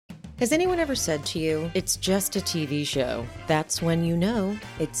Has anyone ever said to you, it's just a TV show? That's when you know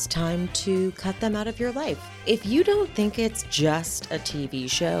it's time to cut them out of your life. If you don't think it's just a TV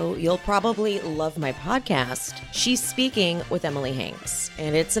show, you'll probably love my podcast, She's Speaking with Emily Hanks,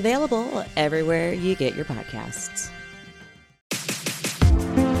 and it's available everywhere you get your podcasts.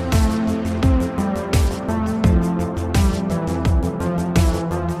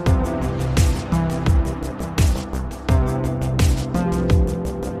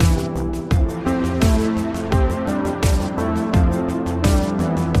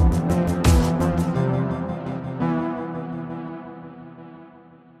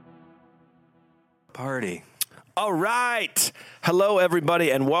 Party. All right. Hello,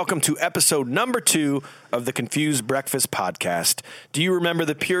 everybody, and welcome to episode number 2 of the Confused Breakfast Podcast. Do you remember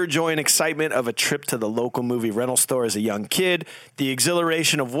the pure joy and excitement of a trip to the local movie rental store as a young kid, the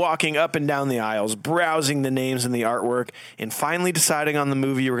exhilaration of walking up and down the aisles, browsing the names and the artwork, and finally deciding on the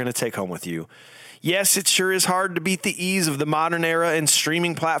movie you were going to take home with you? Yes, it sure is hard to beat the ease of the modern era and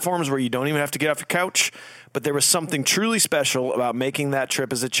streaming platforms where you don't even have to get off your couch, but there was something truly special about making that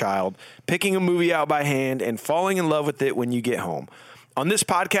trip as a child, picking a movie out by hand, and falling in love with it when you get home. On this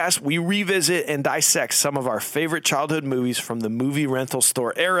podcast, we revisit and dissect some of our favorite childhood movies from the movie rental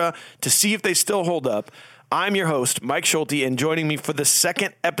store era to see if they still hold up. I'm your host, Mike Schulte, and joining me for the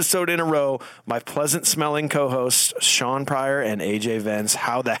second episode in a row, my pleasant-smelling co-hosts, Sean Pryor and AJ Vance.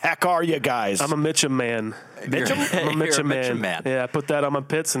 How the heck are you guys? I'm a Mitchum man. Mitchum? I'm a Mitchum Mitchum man. Yeah, I put that on my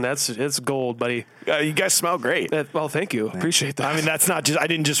pits, and it's gold, buddy. You guys smell great. Well, thank you. Appreciate that. I mean, that's not just, I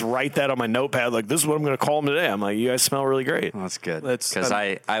didn't just write that on my notepad, like, this is what I'm going to call them today. I'm like, you guys smell really great. Well, that's good. Because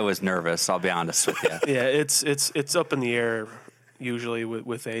I was nervous, I'll be honest with you. Yeah, it's up in the air usually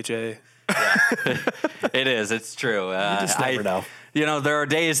with AJ. Yeah. It is. It's true. You just never know. You know, there are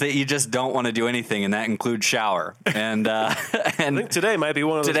days that you just don't want to do anything, and that includes shower. And I think today might be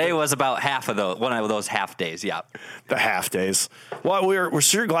one of those. Today was about one of those half days. Yeah, the half days. Well, we're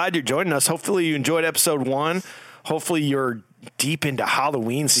sure glad you're joining us. Hopefully, you enjoyed episode 1. Hopefully, you're deep into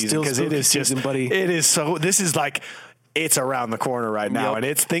Halloween season because it is just, buddy. It is so. This is like. It's around the corner right now,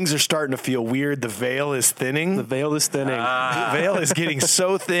 and things are starting to feel weird. The veil is thinning. The veil is thinning. The veil is getting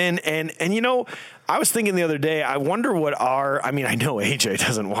so thin, and you know, I was thinking the other day, I wonder what I know AJ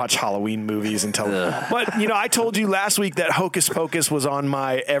doesn't watch Halloween movies until, but you know, I told you last week that Hocus Pocus was on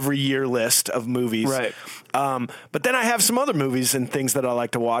my every year list of movies, right? But then I have some other movies and things that I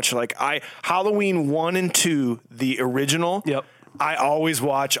like to watch, like Halloween 1 and 2, the original. Yep. I always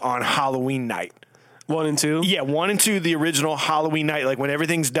watch on Halloween night. 1 and 2? Yeah, 1 and 2, the original Halloween night. Like when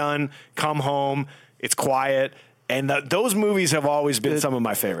everything's done, come home, it's quiet. And those movies have always been some of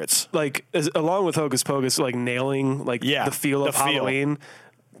my favorites. Like, along with Hocus Pocus, like nailing the feel of Halloween.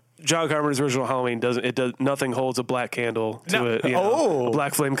 John Carpenter's original Halloween nothing holds a black candle to it. You know, a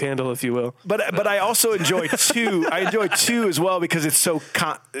black flame candle, if you will. But I also enjoy 2. I enjoy 2 as well because it's so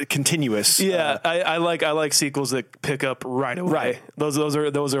continuous. Yeah, I like sequels that pick up right away. Right. Those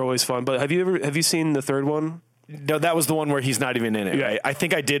are always fun. But have you seen the third one? No, that was the one where he's not even in it. Yeah. Right? I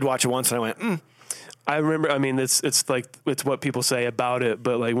think I did watch it once and I went, I remember. I mean, it's like it's what people say about it,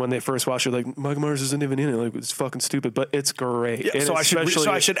 but like when they first watch it, like Mike Myers isn't even in it. Like it's fucking stupid, but it's great. Yeah, so I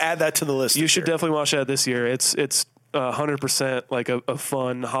should add that to the list. You should definitely watch that this year. It's 100% like a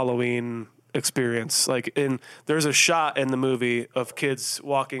fun Halloween experience. Like there's a shot in the movie of kids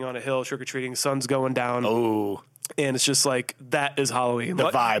walking on a hill trick or treating, sun's going down. Oh. And it's just like, that is Halloween. The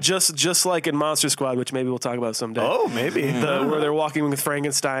vibe. Just like in Monster Squad, which maybe we'll talk about someday. Oh, maybe. Where they're walking with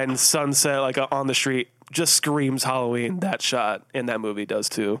Frankenstein, sunset, like on the street, just screams Halloween. That shot in that movie does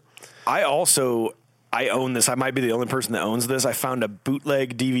too. I own this. I might be the only person that owns this. I found a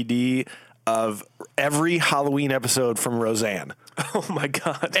bootleg DVD of every Halloween episode from Roseanne. Oh my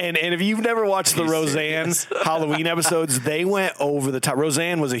God. And if you've never watched the Roseanne Halloween episodes, they went over the top.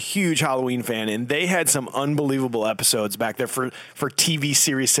 Roseanne was a huge Halloween fan, and they had some unbelievable episodes back there for TV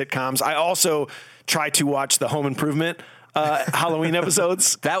series sitcoms. I also try to watch the Home Improvement Halloween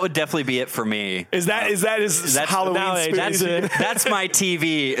episodes. That would definitely be it for me. Is that Halloween? That's my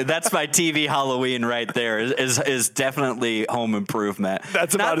TV. That's my TV Halloween right there. Is definitely Home Improvement.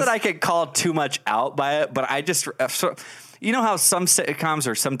 That's not that I could call too much out by it, but I just. You know how some sitcoms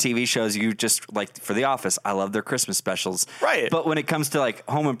or some TV shows you just like for The Office, I love their Christmas specials. Right. But when it comes to like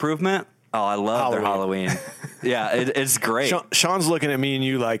Home Improvement, I love their Halloween. Yeah, it's great. Sean's looking at me and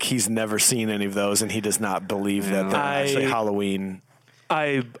you like he's never seen any of those and he does not believe that they're actually Halloween.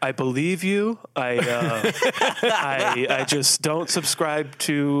 I believe you. I just don't subscribe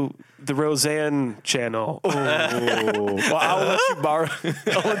to the Roseanne channel. Well, I'll let you borrow.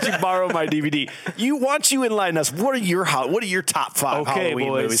 I'll let you borrow my DVD. Once you enlighten us, what are your top 5 Halloween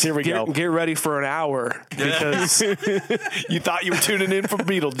movies? Here we go. Get ready for an hour because You thought you were tuning in for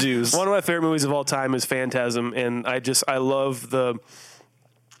BeetleJuice. one of my favorite movies of all time is Phantasm, and I love the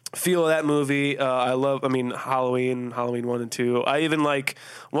feel of that movie. Halloween 1 and 2. I even like,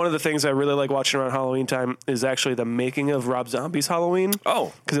 one of the things I really like watching around Halloween time is actually the making of Rob Zombie's Halloween.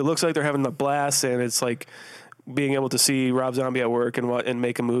 Oh. Because it looks like they're having the blast, and it's like being able to see Rob Zombie at work and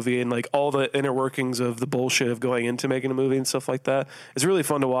make a movie, and like all the inner workings of the bullshit of going into making a movie and stuff like that. It's really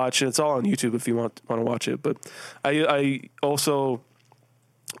fun to watch, and it's all on YouTube if you want to watch it. But I also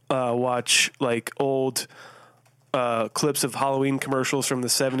watch like old clips of Halloween commercials from the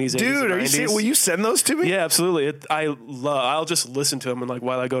 70s, 80s, Dude, and are you 90s. serious? Will you send those to me? Yeah, absolutely. I'll just listen to them and like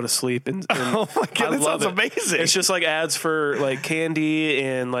while I go to sleep. And Oh my God, that sounds amazing. It's just like ads for like candy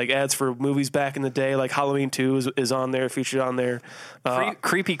and like ads for movies back in the day. Like Halloween 2 is on there, featured on there.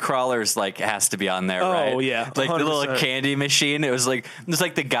 Creepy Crawlers like has to be on there, right? Oh, yeah, like the little 100%. candy machine. It was like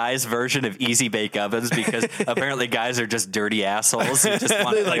the guys' version of Easy Bake Ovens because apparently guys are just dirty assholes who just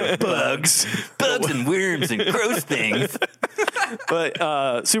want like bugs and worms and gross things.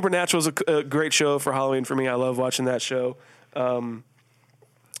 But Supernatural is a great show for Halloween for me. I love watching that show. And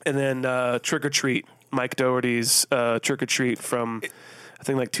then Trick or Treat, Mike Dougherty's Trick or Treat from I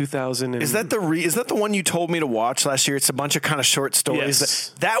think like 2000. Is that the one you told me to watch last year? It's a bunch of kind of short stories.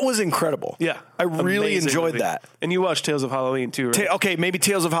 Yes. That was incredible. Yeah, I really amazing enjoyed movie. that. And you watched Tales of Halloween too, right? Okay, maybe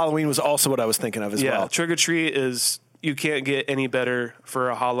Tales of Halloween was also what I was thinking of as Yeah, well. Trick or Treat is, you can't get any better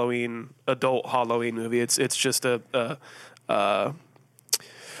for a adult Halloween movie. It's just a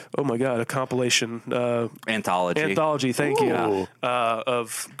compilation anthology. Thank you,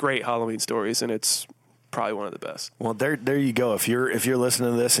 of great Halloween stories, and it's probably one of the best. Well, there you go. If you're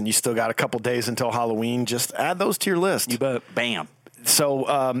listening to this and you still got a couple days until Halloween, just add those to your list. You bet. Bam.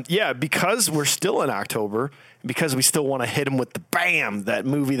 So, because we're still in October, because we still want to hit them with the bam, that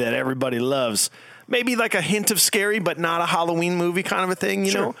movie that everybody loves, maybe like a hint of scary, but not a Halloween movie kind of a thing,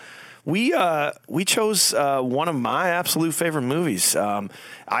 you know? We chose one of my absolute favorite movies.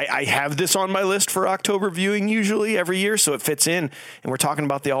 I have this on my list for October viewing usually every year, so it fits in. And we're talking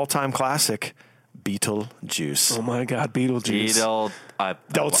about the all-time classic, BeetleJuice. Oh my God, BeetleJuice.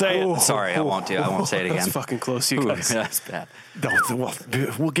 Don't say it. Sorry, I won't say it again. That's fucking close, you guys. That's bad.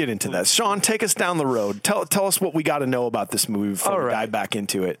 We'll get into that. Sean, take us down the road. Tell us what we got to know about this movie before we dive back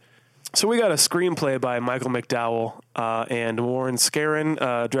into it. So we got a screenplay by Michael McDowell and Warren Scarron,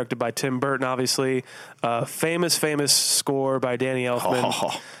 directed by Tim Burton, obviously. Famous score by Danny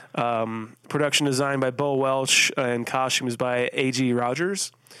Elfman. Production design by Bo Welch and costumes by A.G.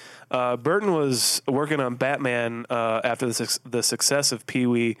 Rogers. Burton was working on Batman after the success of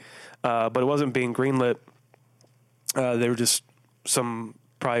Pee-wee, but it wasn't being greenlit. There were just some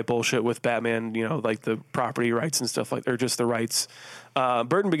probably bullshit with Batman, like the property rights and stuff or just the rights.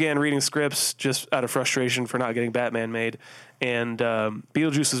 Burton began reading scripts just out of frustration for not getting Batman made, and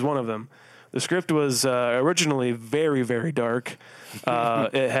BeetleJuice is one of them. The script was originally very, very dark.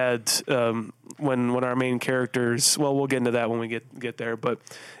 It had when our main characters. Well, we'll get into that when we get there. But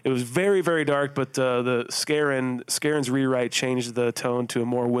it was very, very dark. But the Scarron's rewrite changed the tone to a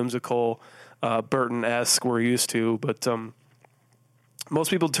more whimsical, Burton-esque we're used to. But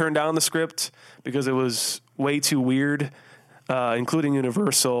most people turned down the script because it was way too weird, including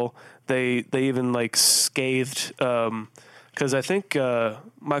Universal. They even like scathed. Because I think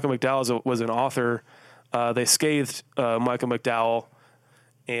Michael McDowell was an author. They scathed Michael McDowell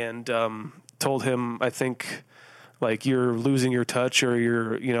and told him, I think, like, you're losing your touch,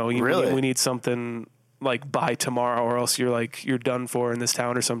 or we need something like by tomorrow, or else you're done for in this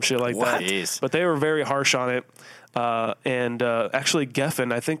town or some shit like that. Jeez. But they were very harsh on it. And actually,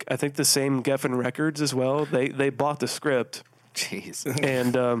 Geffen, I think the same Geffen Records as well. They bought the script. Jeez.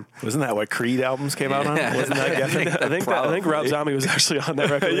 And wasn't that what Creed albums came out on? Wasn't that Geffen? I think Rob Zombie was actually on that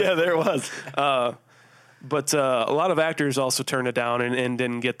record. Yeah, there was. But a lot of actors also turned it down and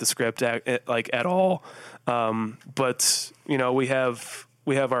didn't get the script at all. But we have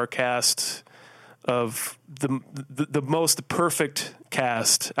our cast of the most perfect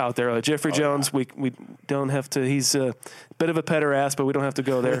cast out there. Like Jeffrey Jones, we don't have to. He's a bit of a pederast, but we don't have to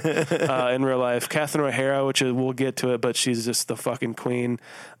go there in real life. Catherine O'Hara, which we'll get to it, but she's just the fucking queen.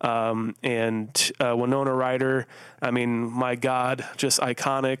 And Winona Ryder. I mean, my God, just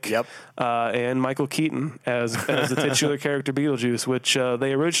iconic. Yep. And Michael Keaton as the titular character BeetleJuice, which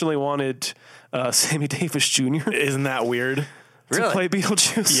they originally wanted Sammy Davis Jr. Isn't that weird? to play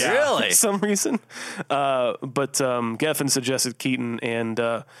Beetlejuice. Yeah. Really? For some reason. But Geffen suggested Keaton,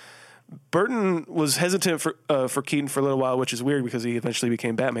 and Burton was hesitant for Keaton for a little while, which is weird because he eventually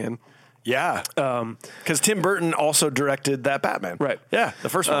became Batman. Yeah. Because Tim Burton also directed that Batman. Right. Yeah, the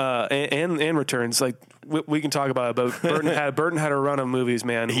first one. And Returns. Like we can talk about it, but Burton had a run of movies,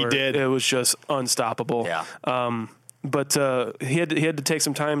 man. He where did. It was just unstoppable. Yeah. But he had to take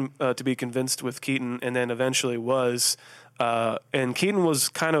some time to be convinced with Keaton, and then eventually was. And Keaton was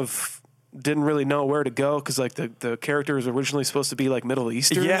kind of didn't really know where to go because like the character was originally supposed to be like Middle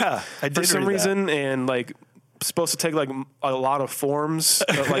Eastern. Yeah, I did for some read that. reason, and like supposed to take like a lot of forms,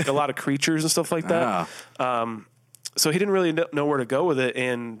 like a lot of creatures and stuff like that. So he didn't really know where to go with it,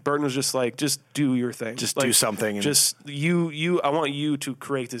 and Burton was just like, just do your thing. Just like, do something. Just I want you to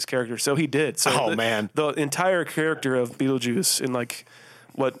create this character. So he did. So man. The entire character of Beetlejuice and like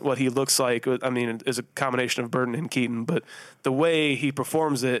what he looks like, I mean, is a combination of Burton and Keaton, but the way he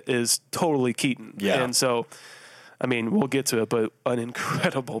performs it is totally Keaton. Yeah. And so, I mean, we'll get to it, but an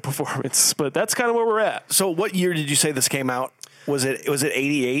incredible performance. But that's kind of where we're at. So what year did you say this came out? Was it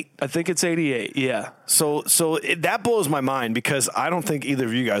 88? I think it's 88. Yeah. So that blows my mind because I don't think either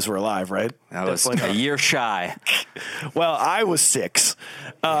of you guys were alive, right? That was a year shy. Well, I was 6,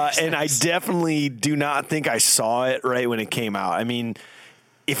 and I definitely do not think I saw it right when it came out. I mean,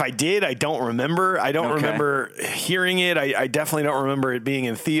 if I did, I don't remember. I don't remember hearing it. I definitely don't remember it being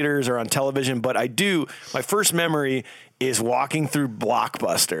in theaters or on television, but I do. My first memory is walking through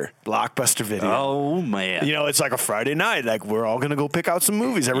Blockbuster Video. Oh, man. You know, it's like a Friday night. Like, we're all going to go pick out some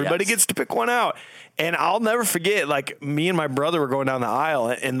movies. Everybody gets to pick one out. And I'll never forget, like, me and my brother were going down the aisle,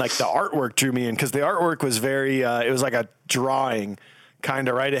 and like, the artwork drew me in because the artwork was very, it was like a drawing, kind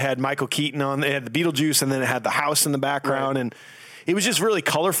of, right? It had Michael Keaton on, it had the Beetlejuice, and then it had the house in the background. Right. And it was just really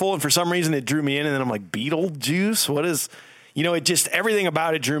colorful. And for some reason, it drew me in. And then I'm like, Beetlejuice? What is, you know, it just, everything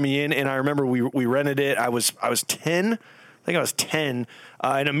about it drew me in. And I remember we rented it. I was 10. I think I was 10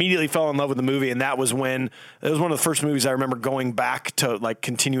 and immediately fell in love with the movie. And that was when it was one of the first movies I remember going back to like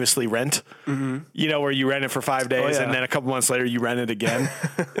continuously rent, you know, where you rent it for 5 days and then a couple months later you rent it again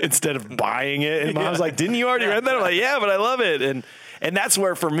instead of buying it. And I was like, didn't you already rent that? I'm like, yeah, but I love it. And that's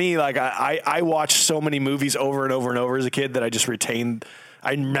where for me, like I watched so many movies over and over and over as a kid that I just retained.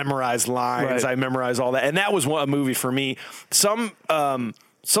 I memorized lines. Right. I memorized all that. And that was a movie for me. Some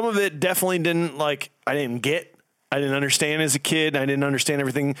of it definitely didn't I didn't understand as a kid. I didn't understand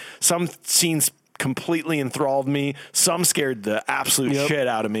everything. Some scenes completely enthralled me. Some scared the absolute shit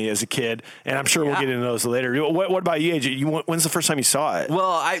out of me as a kid. And I'm sure we'll get into those later. What about you, AJ? When's the first time you saw it?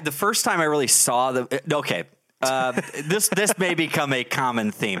 Well, the first time I really saw this may become a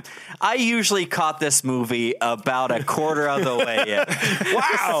common theme. I usually caught this movie about a quarter of the way in.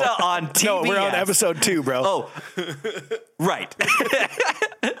 Wow. So on TBS. No, we're on episode 2, bro. Oh, right.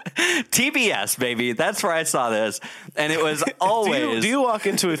 TBS, baby. That's where I saw this. And it was always... Do you walk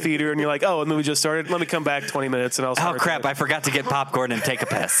into a theater and you're like, oh, the movie just started? Let me come back 20 minutes and I'll start. Oh, crap. I forgot to get popcorn and take a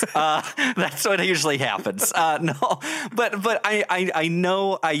piss. That's what usually happens. No, but I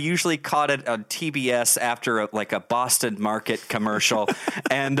know I usually caught it on TBS after a Boston Market commercial.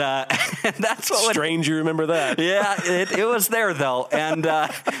 and that's what... Strange you remember that. Yeah, it was there, though. And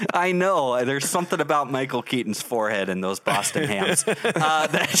I know there's something about Michael Keaton's forehead and those Boston hams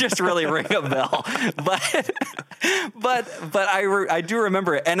that just really ring a bell. But I do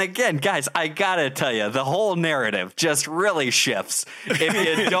remember it. And again, guys, I gotta tell you, the whole narrative just really shifts if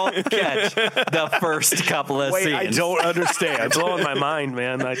you don't catch the first couple of scenes. I don't understand. It's blowing my mind,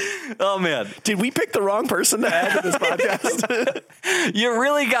 man. Oh, man. Did we pick the wrong person to add to this podcast? You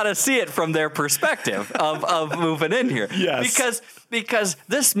really got to see it from their perspective of moving in here. Yes. Because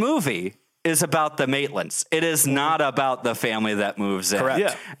this movie is about the Maitlands. It is not about the family that moves in. Correct.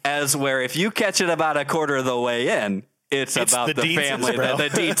 Yeah. As where if you catch it about a quarter of the way in, it's about the Dietzes, family, bro. the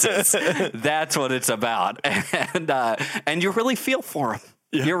Dietzes. That's what it's about. And you really feel for them.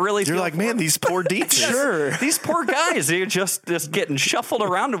 Yeah. You're like, man, these poor Dietzes. Sure. These poor guys, they're just getting shuffled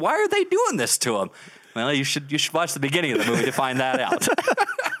around. Why are they doing this to them? Well, you should watch the beginning of the movie to find that out.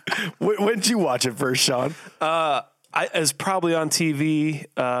 When did you watch it first, Sean? As probably on TV.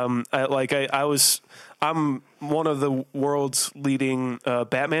 I'm one of the world's leading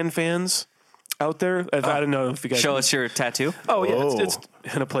Batman fans out there. I don't know if you guys show us your tattoo. Oh yeah, it's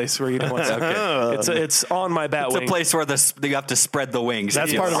in a place where you don't want to. It's on my bat wing. It's a place where you have to spread the wings.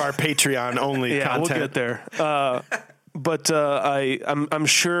 That's part of our Patreon only content. We'll get there. But I'm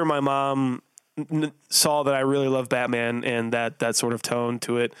sure my mom saw that I really love Batman and that sort of tone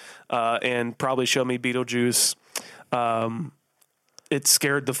to it, and probably showed me Beetlejuice. it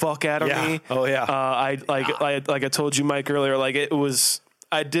scared the fuck out of me. Oh yeah. I told you, Mike, earlier. Like it was,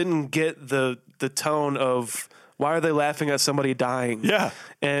 I didn't get the tone of why are they laughing at somebody dying? Yeah.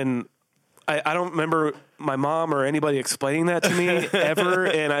 And I don't remember my mom or anybody explaining that to me ever.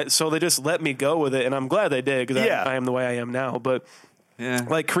 And so they just let me go with it. And I'm glad they did because I am the way I am now. But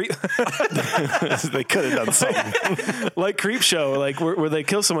like they could have done something. Like Creepshow, like where they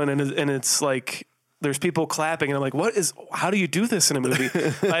kill someone and it's like there's people clapping and I'm like, how do you do this in a movie?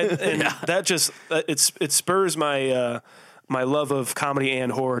 That just it spurs my my love of comedy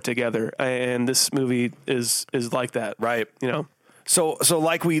and horror together. And this movie is like that. Right. You know? So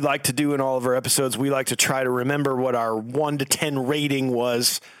like we like to do in all of our episodes, we like to try to remember what our 1 to 10 rating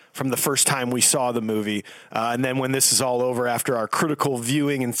was from the first time we saw the movie. And then when this is all over after our critical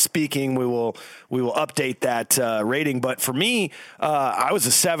viewing and speaking, we will update that rating. But for me, I was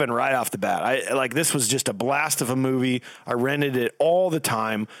a 7 right off the bat. This was just a blast of a movie. I rented it all the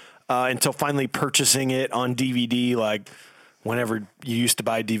time until finally purchasing it on DVD, like whenever you used to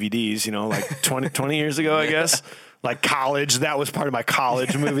buy DVDs, like 20 years ago, I guess. Like college, that was part of my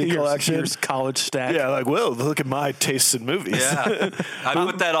college movie collection. Here's college stack. Yeah, like, whoa, look at my tastes in movies. Yeah. I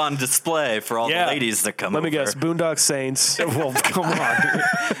put that on display for all the ladies that come over. Let me guess, Boondock Saints. Well, come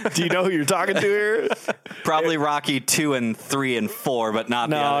on. Do you know who you're talking to here? Probably Rocky 2 and 3 and 4, but not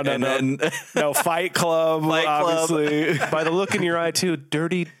the other. No, Fight Club, obviously. By the look in your eye, too,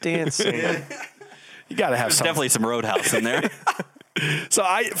 Dirty Dancing. You got to have something. Definitely some Roadhouse in there. So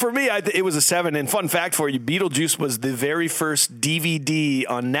for me, it was a 7. And fun fact for you, BeetleJuice was the very first DVD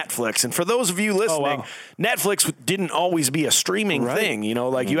on Netflix. And for those of you listening, Netflix didn't always be a streaming thing.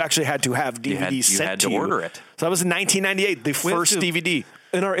 You actually had to have DVDs sent to you. You had to order it. So that was in 1998, the first DVD.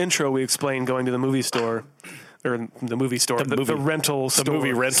 In our intro, we explained going to the movie store. Or the movie store, the rental store. The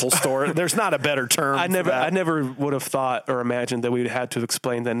movie rental store. There's not a better term. I never would have thought or imagined that we'd had to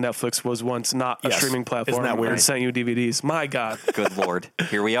explain that Netflix was once not a streaming platform. Isn't that weird? And sent you DVDs. My God. Good Lord.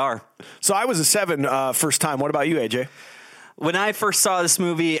 Here we are. So I was a 7 first time. What about you, AJ? When I first saw this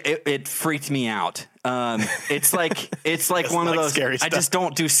movie, it freaked me out. It's like one of those. Scary stuff. I just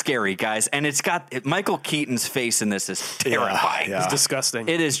don't do scary, guys. And it's got Michael Keaton's face in this is terrifying. Yeah. It's disgusting.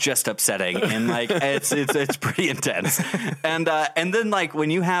 It is just upsetting, and it's pretty intense. And then when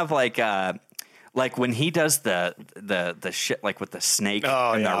you have when he does the shit with the snake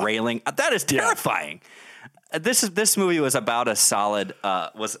and the railing, that is terrifying. This movie was about as solid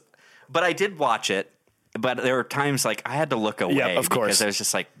but I did watch it. But there were times I had to look away because I was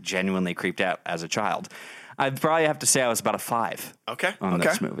just genuinely creeped out as a child. I'd probably have to say I was about a 5. Okay. On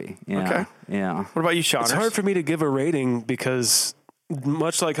this movie. Yeah. Okay. Yeah. What about you, Sean? It's hard for me to give a rating because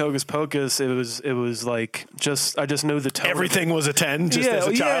much like Hocus Pocus, it was I just knew the tone. Everything was a 10 as a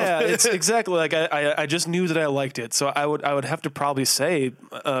child. Yeah, it's exactly I just knew that I liked it. So I would have to probably say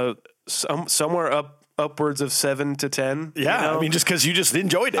somewhere upwards of 7 to 10. Yeah, I mean, just because you just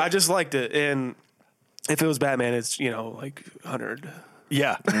enjoyed it. I just liked it. And if it was Batman, it's 100.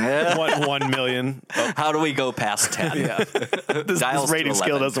 Yeah, 1 million. How do we go past 10? Yeah, this rating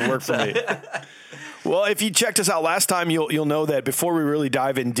scale doesn't work for me. Well, if you checked us out last time, you'll know that before we really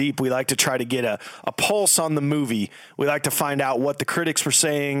dive in deep, we like to try to get a pulse on the movie. We like to find out what the critics were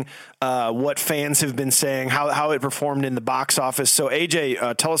saying, what fans have been saying, how it performed in the box office. So,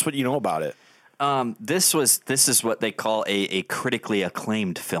 AJ, tell us what you know about it. This is what they call a critically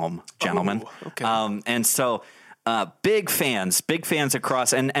acclaimed film, gentlemen. Oh, okay. And so big fans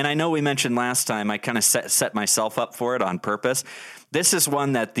across. And I know we mentioned last time, I kind of set myself up for it on purpose. This is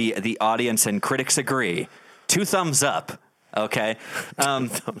one that the audience and critics agree. 2 thumbs up. Okay.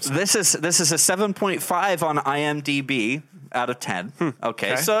 This is a 7.5 on IMDb out of 10.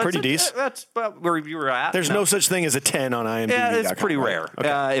 Okay. So pretty decent. That's about where you were at. There's no such thing as a 10 on IMDb. Yeah, it's pretty rare,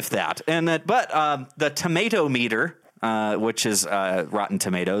 if that. And but the tomato meter, which is Rotten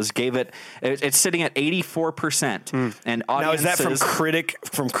Tomatoes, gave it's sitting at 84%. And now is that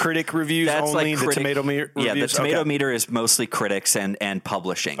from critic reviews only? The tomato meter reviews? Yeah, the tomato meter is mostly critics and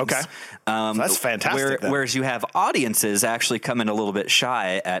publishing. Okay, so that's fantastic. Whereas you have audiences actually come in a little bit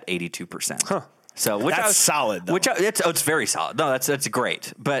shy at 82%. Huh. So that's solid, though. It's very solid. No, that's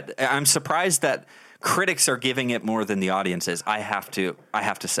great. But I'm surprised that critics are giving it more than the audience is. I have to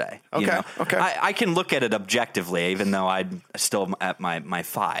say. Okay. I can look at it objectively, even though I'm still at my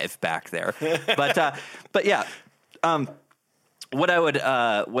 5 back there. But yeah. What I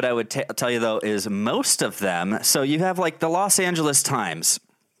would tell you though is most of them. So you have the Los Angeles Times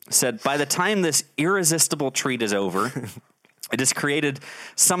said by the time this irresistible treat is over. It has created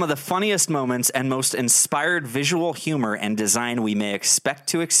some of the funniest moments and most inspired visual humor and design we may expect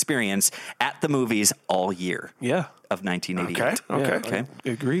to experience at the movies all year. Yeah. of 1988. Okay. I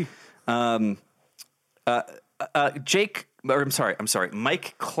agree.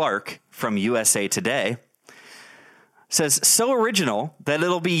 Mike Clark from USA Today says, so original that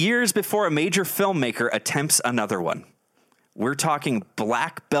it'll be years before a major filmmaker attempts another one. We're talking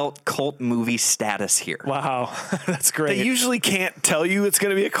black belt cult movie status here. Wow. That's great. They usually can't tell you it's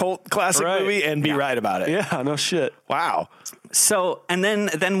going to be a cult classic movie and be right about it. Yeah, no shit. Wow. So, and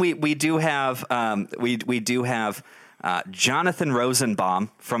then we do have Jonathan Rosenbaum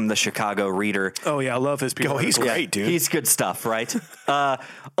from the Chicago Reader. Oh yeah, I love his people. Oh, he's great, dude. He's good stuff, right?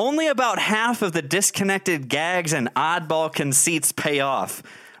 Only about half of the disconnected gags and oddball conceits pay off,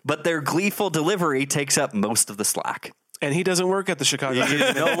 but their gleeful delivery takes up most of the slack. And he doesn't work at the Chicago.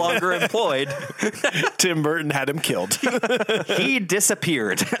 He's no longer employed. Tim Burton had him killed. He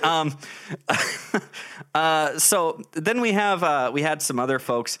disappeared. So then we had some other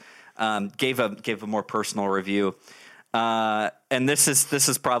folks gave a more personal review. And this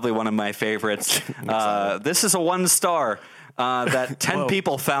is probably one of my favorites. This is a 1 star that 10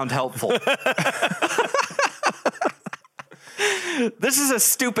 people found helpful. This is a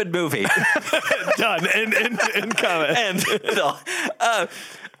stupid movie. Done. And comment. And no,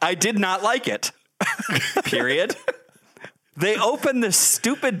 I did not like it. Period. They opened this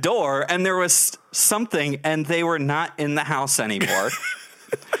stupid door and there was something and they were not in the house anymore.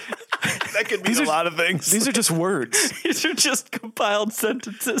 That could mean a lot of things. These are just words. These are just compiled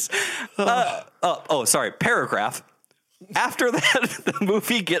sentences. Paragraph. After that, the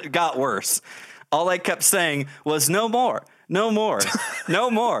movie got worse. All I kept saying was no more, no more, no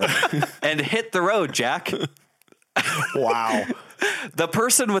more, and hit the road, Jack. Wow. The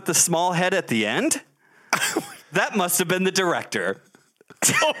person with the small head at the end? That must have been the director.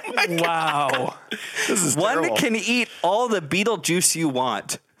 Oh my God. Wow. This is One terrible. can eat all the BeetleJuice you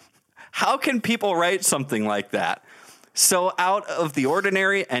want. How can people write something like that? So out of the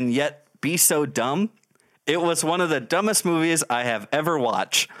ordinary and yet be so dumb? It was one of the dumbest movies I have ever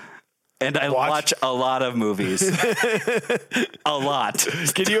watched. And I watch a lot of movies. A lot.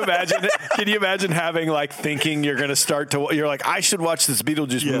 Can you imagine having thinking you're going to start to, you're like, I should watch this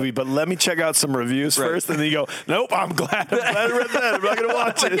Beetlejuice movie, but let me check out some reviews first. And then you go, nope, I'm glad I read that. I'm not going to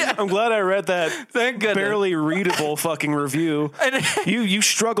watch it. I'm glad I read that Thank goodness. barely readable fucking review. You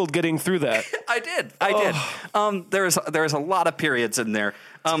struggled getting through that. I did. There's a lot of periods in there.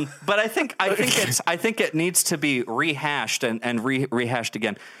 But I think it needs to be rehashed and rehashed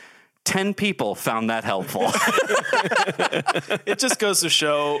again. 10 people found that helpful. It just goes to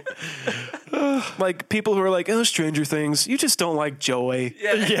show, people who are like, oh, Stranger Things, you just don't like joy.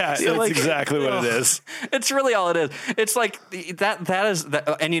 Yeah, that's exactly what it is. It's really all it is. It's like that is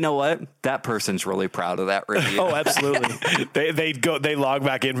that, and you know what? That person's really proud of that review. Oh, absolutely. They log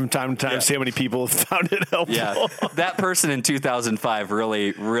back in from time to time, see how many people found it helpful. Yeah, that person in 2005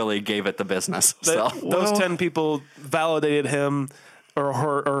 really gave it the business. Those 10 people validated him or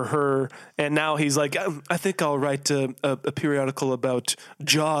her, and now he's like, I think I'll write a periodical about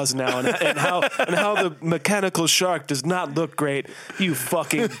Jaws now, and how the mechanical shark does not look great. You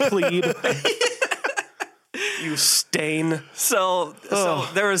fucking plebe. You stain. So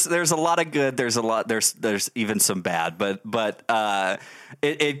there's a lot of good. There's even some bad, but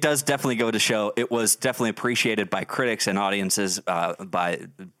it does definitely go to show it was definitely appreciated by critics and audiences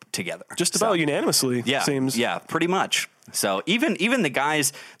together. Just about unanimously. Yeah, seems. Yeah, pretty much. So even the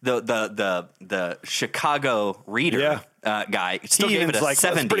guys, the Chicago Reader guy still gave it a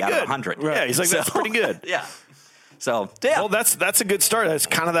 70 out of 100. Right. Yeah, he's like, that's pretty good. Yeah. So, yeah. Well, that's a good start. That's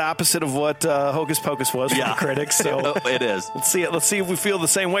kind of the opposite of what Hocus Pocus was for the critics. So it is. Let's see if we feel the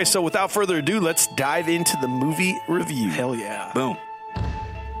same way. So without further ado, let's dive into the movie review. Hell yeah. Boom.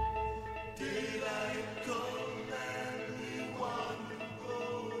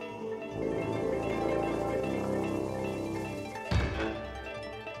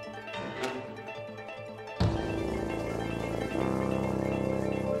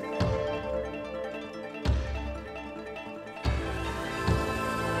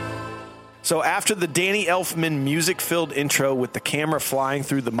 So after the Danny Elfman music-filled intro with the camera flying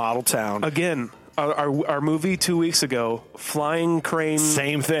through the model town. Again, our movie 2 weeks ago, flying crane.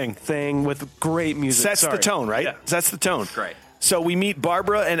 Same thing with great music. Sets the tone, right? Yeah. Sets the tone. Great. So we meet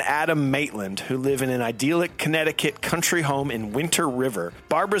Barbara and Adam Maitland, who live in an idyllic Connecticut country home in Winter River.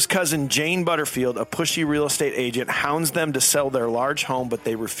 Barbara's cousin, Jane Butterfield, a pushy real estate agent, hounds them to sell their large home, but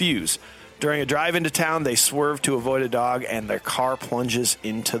they refuse. During a drive into town, they swerve to avoid a dog, and their car plunges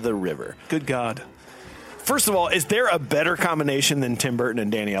into the river. Good God. First of all, is there a better combination than Tim Burton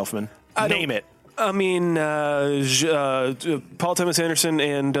and Danny Elfman? Name it. I mean, Paul Thomas Anderson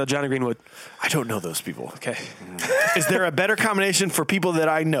and Johnny Greenwood. I don't know those people. Okay. Is there a better combination for people that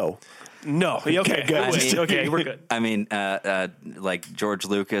I know? No. Okay, good. Okay, we're good. I mean, like George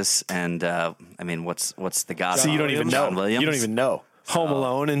Lucas and I mean, what's the guy? So you don't even know. John Williams. You don't even know. Home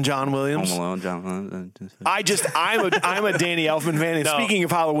Alone and John Williams. Home Alone, John Williams. I'm a Danny Elfman fan. And speaking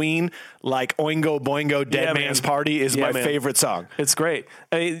of Halloween, like Oingo Boingo Dead Man's Party is my favorite song. It's great.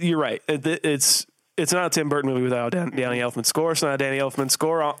 You're right. It's not a Tim Burton movie without Danny Elfman score. It's not a Danny Elfman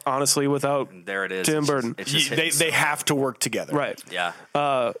score, honestly, without there it is. Tim Burton. They have to work together. Right.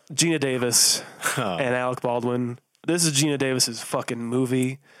 Yeah. Gina Davis and Alec Baldwin. This is Gina Davis's fucking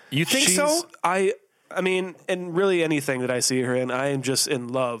movie. You think so? I mean, and really anything that I see her in, I am just in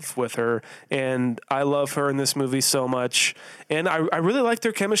love with her. And I love her in this movie so much. And I really like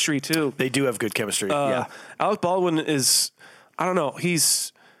their chemistry, too. They do have good chemistry. Alec Baldwin is, I don't know,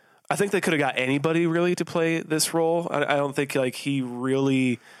 I think they could have got anybody really to play this role. I don't think like he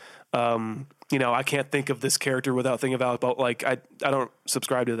really, I can't think of this character without thinking of Alec Baldwin. Like I don't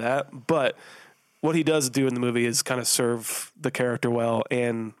subscribe to that, but what he does do in the movie is kind of serve the character well.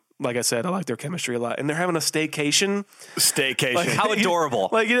 And like I said, I like their chemistry a lot. And they're having a staycation. Like, how adorable.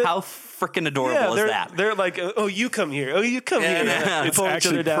 How freaking adorable is that? They're like, oh, you come here. Oh, you come here. Yeah. They pull each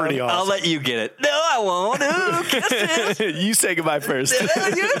other down. Pretty awesome. I'll let you get it. No, I won't. Ooh, kisses. You say goodbye first.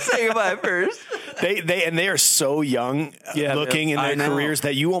 You say goodbye first. They are so young looking in their careers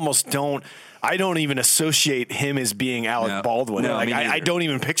that you almost don't. I don't even associate him as being Alec Baldwin. No, like, I don't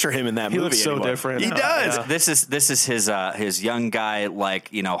even picture him in that movie. He looks so different. He does. Yeah. This is his young guy,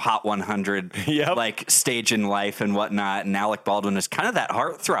 like, Hot 100, like stage in life and whatnot. And Alec Baldwin is kind of that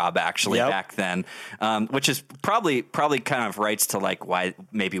heartthrob actually back then, which is probably kind of writes to like why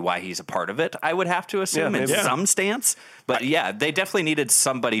he's a part of it. I would have to assume in some stance, but they definitely needed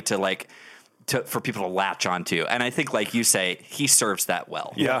somebody to like. For people to latch onto. And I think, like you say, he serves that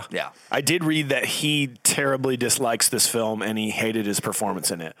well. Yeah. Yeah. I did read that he terribly dislikes this film and he hated his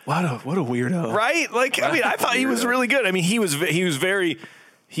performance in it. What a weirdo. Right? Like, I mean, I thought he was really good. I mean,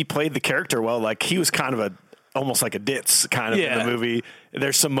 he played the character well. Like, he was kind of almost like a ditz kind of in the movie.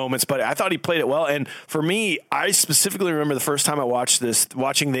 There's some moments, but I thought he played it well. And for me, I specifically remember the first time I watched this,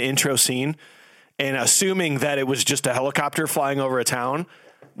 watching the intro scene and assuming that it was just a helicopter flying over a town,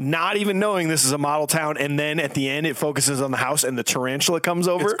 not even knowing this is a model town, and then at the end it focuses on the house and the tarantula comes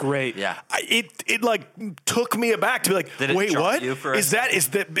over. It's great. Yeah. It like took me aback to be like, wait, what? Is that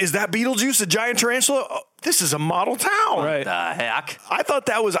BeetleJuice, a giant tarantula? Oh, this is a model town. Right. The heck? I thought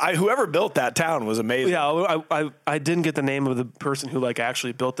that was whoever built that town was amazing. Yeah, I didn't get the name of the person who like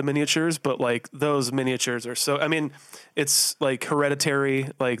actually built the miniatures, but like those miniatures are so. I mean, it's like Hereditary.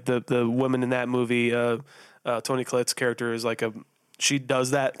 Like the woman in that movie, Toni Collette's character is like she does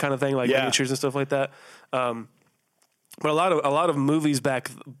that kind of thing, like miniatures and stuff like that. But a lot of movies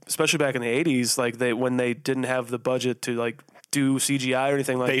back, especially back in the 80s, like when they didn't have the budget to like do CGI or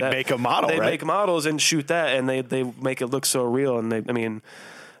anything like that, they make a model. They make models and shoot that, and they make it look so real. And the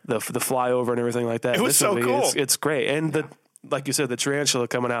flyover and everything like that. It was so cool. It's great. And like you said, the tarantula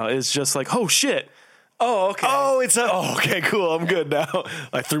coming out is just like, oh shit. Oh, okay. Oh, okay, cool. I'm good now.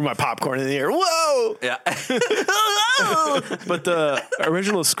 I threw my popcorn in the air. Whoa! Yeah. But the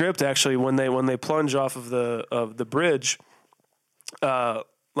original script, actually, when they plunge off of the bridge,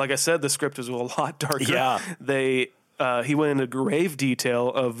 like I said, the script was a lot darker. Yeah. He went into grave detail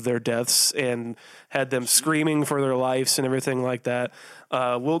of their deaths and had them screaming for their lives and everything like that.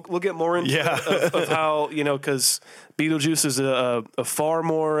 We'll get more into of how, because BeetleJuice is a far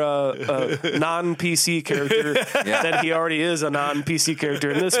more non-PC character than he already is a non-PC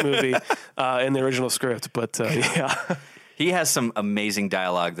character in this movie in the original script. But he has some amazing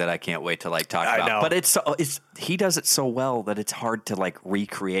dialogue that I can't wait to like talk about. know. But he does it so well that it's hard to like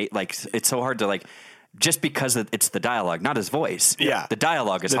recreate. Like it's so hard to like. Just because it's the dialogue, not his voice. Yeah. The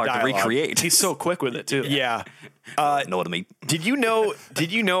dialogue is hard to recreate. He's so quick with it, too. Yeah. Know what I mean? Did you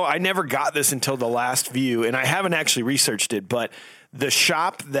know, I never got this until the last view, and I haven't actually researched it, but the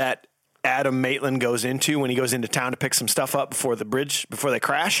shop that Adam Maitland goes into when he goes into town to pick some stuff up before they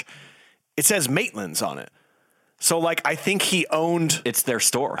crash, it says Maitland's on it. So, like, I think he owned... It's their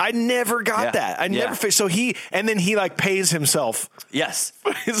store. I never got that. I never... So he like, pays himself. Yes.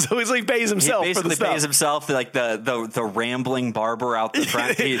 So he's like, pays himself He for the basically stuff. pays himself, like the rambling barber out the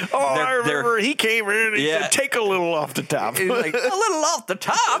front. I remember he came in and he said, take a little off the top. He's like, a little off the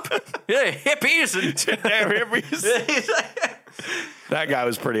top? Yeah, hippies. And Damn hippies. That guy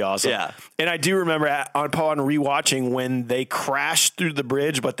was pretty awesome. Yeah. And I do remember upon rewatching when they crash through the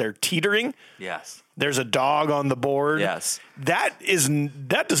bridge, but they're teetering. Yes. There's a dog on the board. Yes. That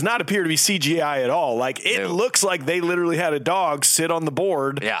does not appear to be CGI at all. Like it looks like they literally had a dog sit on the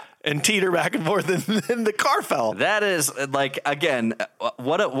board and teeter back and forth and then the car fell. That is like, again,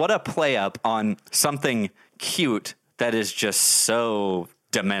 what a play up on something cute that is just so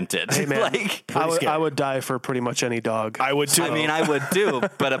demented. Hey, man, like I would die for pretty much any dog. I would too. I mean, I would too,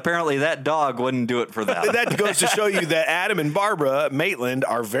 but apparently that dog wouldn't do it for them. That goes to show you that Adam and Barbara Maitland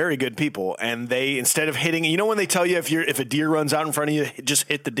are very good people, and they, instead of hitting, you know when they tell you if a deer runs out in front of you, just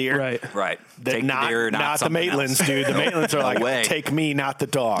hit the deer. Right. Take not, the deer, not the Maitlands, else. dude. The Maitlands are like, take me, not the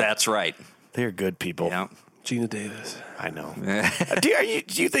dog. That's right. They're good people. Yeah. Gina Davis. I know. Do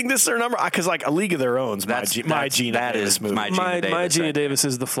you think this is their number? Because like A League of Their Own's my Gina Davis movie. My Gina Davis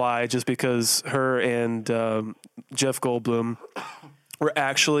is The Fly, just because her and Jeff Goldblum were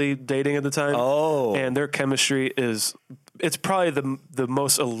actually dating at the time. Oh, and their chemistry it's probably the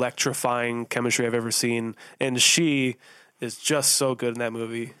most electrifying chemistry I've ever seen, and she is just so good in that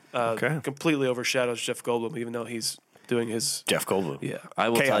movie. Completely overshadows Jeff Goldblum, even though he's doing his Jeff Goldblum. Yeah, I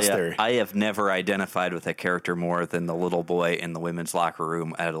will Chaos tell you, Theory. I have never identified with that character more than the little boy in the women's locker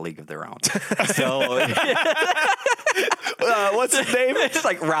room at A League of Their Own. So, what's his name? It's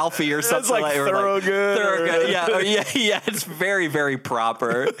like Ralphie or something. It's like Thorogood. Thorogood. Yeah. It's very, very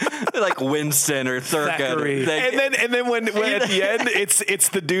proper. Like Winston or Thurgood. And then when at the end, it's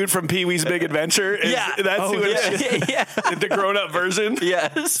the dude from Pee Wee's Big Adventure. That's who it is. Yeah. The grown up version.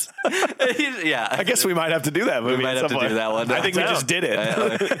 Yes. Yeah. I guess we might have to do that movie. We might have to do that one. I think we just did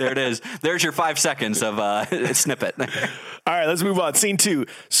it. There it is. There's your 5 seconds of snippet. All right, let's move on. Scene 2.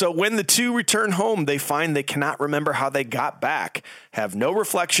 So when the two return home, they find they cannot remember how they got back, have no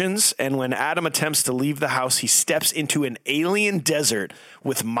reflections, and when Adam attempts to leave the house, he steps into an alien desert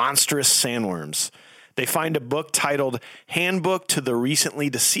with monstrous sandworms. They find a book titled Handbook to the Recently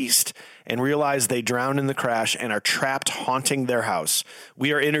Deceased and realize they drowned in the crash and are trapped haunting their house.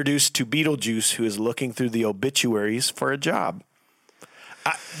 We are introduced to BeetleJuice, who is looking through the obituaries for a job.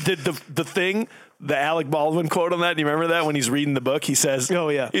 The thing, the Alec Baldwin quote on that, do you remember that when he's reading the book? He says,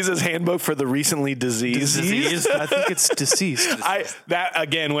 he says Handbook for the Recently Diseased. I think it's deceased. That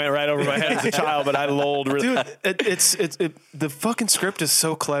again went right over my head as a child, but I lolled. Dude, the fucking script is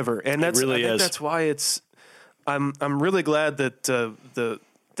so clever, and I think that's why it's. I'm really glad that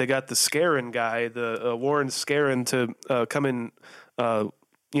they got the Scarin guy, the Warren Scarin, to come in.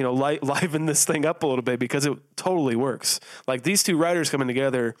 Liven this thing up a little bit, because it totally works. Like, these two writers coming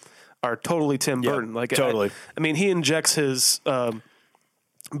together are totally Tim Burton. Like, totally. I mean, he injects his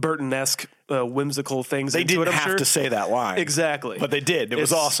Burton-esque whimsical things into it. They didn't have to say that line. Exactly. But they did. It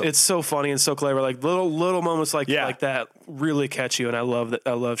was awesome. It's so funny and so clever. Like, little moments like that really catch you, and I love that.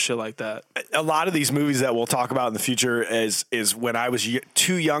 I love shit like that. A lot of these movies that we'll talk about in the future is when I was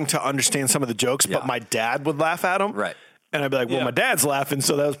too young to understand some of the jokes, but my dad would laugh at them. Right. And I'd be like, well, my dad's laughing,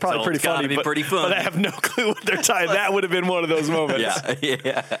 so that was probably pretty funny. But I have no clue what they're talking. That would have been one of those moments.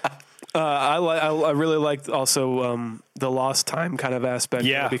 Yeah. I really liked also the lost time kind of aspect.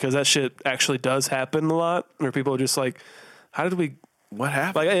 Yeah. Because that shit actually does happen a lot, where people are just like, what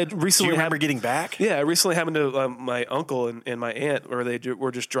happened? Like, it recently Do you remember getting back? Yeah, it recently happened to my uncle and my aunt, where they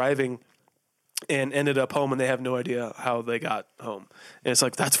were just driving and ended up home, and they have no idea how they got home. And it's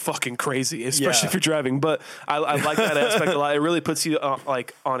like, that's fucking crazy, especially if you're driving. But I like that aspect a lot. It really puts you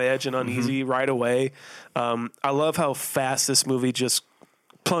like on edge and uneasy right away. I love how fast this movie just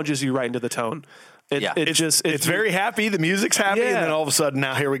plunges you right into the tone. It's very happy. The music's happy, and then all of a sudden,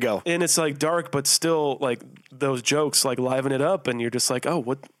 now here we go. And it's like dark, but still like those jokes like liven it up, and you're just like, oh,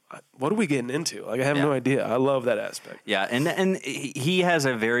 what are we getting into? Like, I have no idea. I love that aspect. Yeah, and he has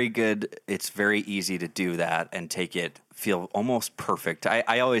a very good. It's very easy to do that and take it feel almost perfect.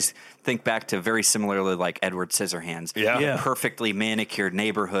 I always think back to very similarly like Edward Scissorhands. Yeah. Perfectly manicured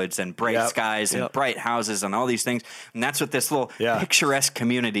neighborhoods and bright skies and bright houses and all these things. And that's what this little picturesque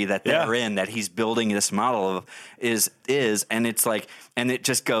community that they're in, that he's building this model of is. And it's like, and it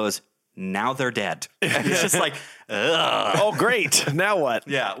just goes, now they're dead. It's just like, ugh. Oh, great. Now what?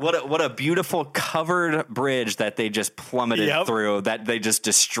 Yeah. What a beautiful covered bridge that they just plummeted through, that they just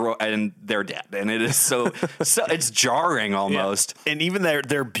destroy, and they're dead. And it is so it's jarring almost. Yeah. And even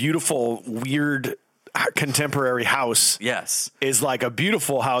their beautiful, weird contemporary house is like a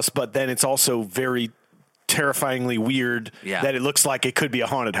beautiful house, but then it's also very terrifyingly weird that it looks like it could be a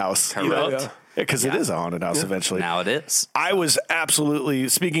haunted house. Correct. Because it is a haunted house eventually. Now it is. I was absolutely,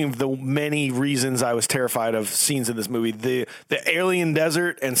 speaking of the many reasons I was terrified of scenes in this movie, the alien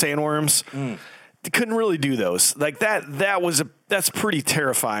desert and sandworms, couldn't really do those like that. That's pretty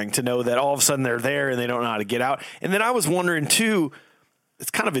terrifying to know that all of a sudden they're there and they don't know how to get out. And then I was wondering too,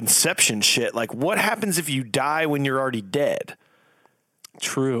 it's kind of Inception shit. Like what happens if you die when you're already dead?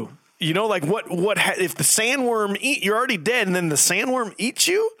 True. You know, like if the sandworm you're already dead and then the sandworm eats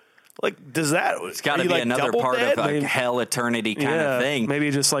you? Like, does that? It's got to be another part dead? of like hell eternity kind of thing.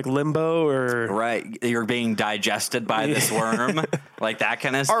 Maybe just like limbo or right. You're being digested by this worm, like that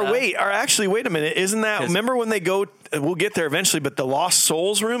kind of stuff. Wait a minute. Isn't that? Remember when they go? We'll get there eventually. But the Lost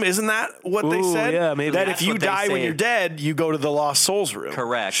Souls room, isn't that what they said? Yeah, maybe that if you die when you're dead, you go to the Lost Souls room.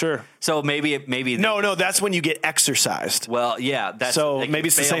 Correct. Sure. So maybe no. That's when you get exorcised. Well, yeah. That's so maybe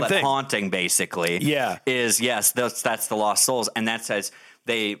it's the same thing. Haunting, basically. Yeah. That's the Lost Souls, and that says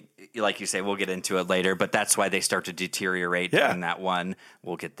they. Like you say, we'll get into it later, but that's why they start to deteriorate in that one.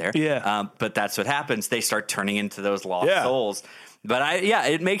 We'll get there. Yeah. But that's what happens. They start turning into those lost souls. But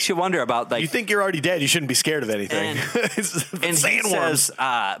it makes you wonder about like. You think you're already dead. You shouldn't be scared of anything. And he says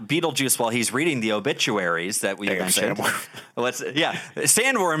BeetleJuice while he's reading the obituaries that we mentioned.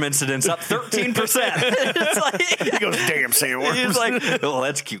 Sandworm incidents up 13%. He goes, damn sandworm. He's like, oh,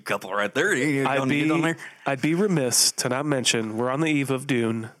 that's a cute couple right there. I'd be remiss to not mention we're on the eve of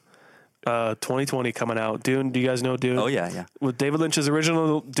Dune. 2020 coming out. Dune, do you guys know Dune? Oh, yeah. With David Lynch's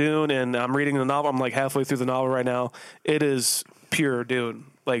original Dune, and I'm reading the novel. I'm like halfway through the novel right now. It is pure Dune.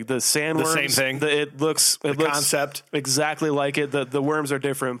 Like the sandworms. The same thing. It looks concept exactly like it. The worms are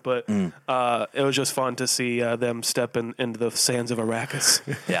different, but it was just fun to see them step into the sands of Arrakis.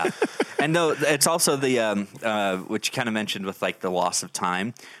 Yeah. And though it's also the which you kind of mentioned with like the loss of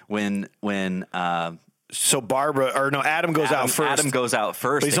time when so Adam goes out first. Adam goes out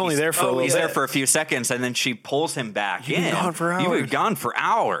first. But he's only there for a little bit. He's there for a few seconds, and then she pulls him back in. You've been gone for hours. You were gone for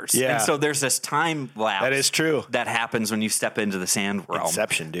hours. Yeah. And so there's this time lapse. That is true. That happens when you step into the sand realm.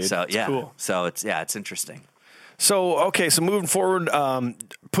 Inception, dude. So, it's cool. So it's interesting. So moving forward,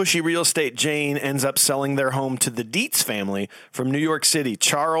 pushy real estate Jane ends up selling their home to the Dietz family from New York City.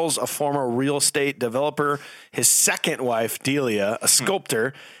 Charles, a former real estate developer, his second wife, Delia, a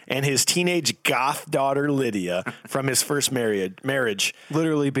sculptor, and his teenage goth daughter, Lydia, from his first marriage.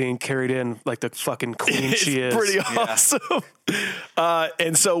 Literally being carried in like the fucking queen she is. It's pretty awesome.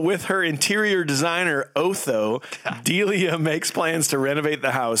 And so with her interior designer, Otho, Delia makes plans to renovate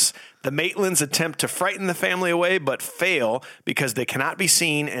the house. The Maitlands attempt to frighten the family away, but fail because they cannot be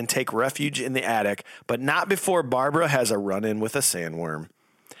seen and take refuge in the attic, but not before Barbara has a run-in with a sandworm.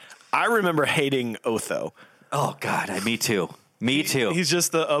 I remember hating Otho. Oh, God, me too. Me too. He's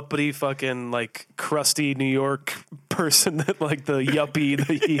just the uppity fucking like crusty New York person that like the yuppie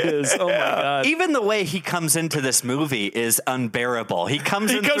that he is. Oh my God. Even the way he comes into this movie is unbearable. He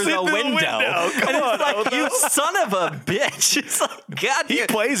comes in through the window. Come on, like, Otho. you son of a bitch. It's like, God. He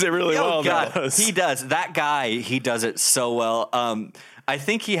plays it really well. God, he does. That guy, he does it so well. I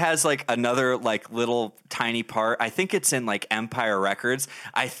think he has like another like little tiny part. I think it's in like Empire Records.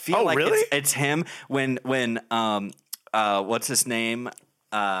 I feel like really? it's him when what's his name?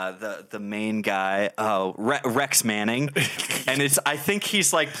 The main guy, Rex Manning, and I think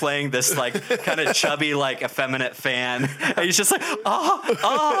he's like playing this like kind of chubby like effeminate fan. And he's just like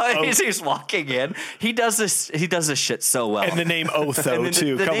and he's walking in. He does this shit so well. And the name Otho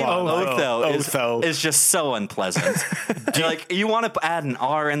too. The Come name on, Otho is just so unpleasant. Like you want to add an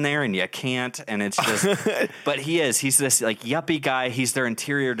R in there and you can't, and it's just. But he's this like yuppie guy. He's their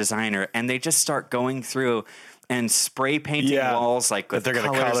interior designer, and they just start going through and spray painting walls like with they're going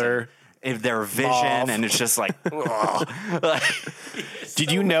to color if their vision mauve. And it's just like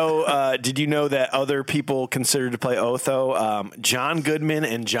Did you know that other people considered to play Otho, John Goodman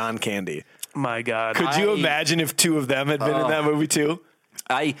and John Candy? My God. Could you imagine if two of them had been in that movie too?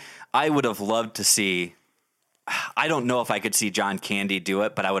 I would have loved to see. I don't know if I could see John Candy do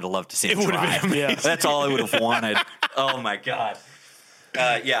it, but I would have loved to see him try. Yeah. That's all I would have wanted. Oh my God.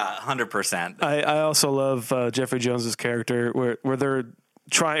 100%. I also love Jeffrey Jones's character where they're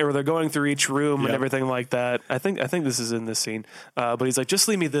they're going through each room and everything like that. I think this is in this scene, but he's like, just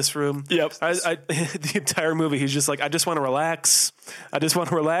leave me this room. Yep. The entire movie, he's just like, I just want to relax. I just want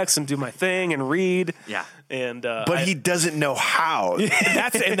to relax and do my thing and read. Yeah. And but he doesn't know how.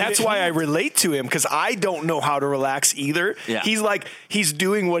 That's why I relate to him, because I don't know how to relax either. Yeah. He's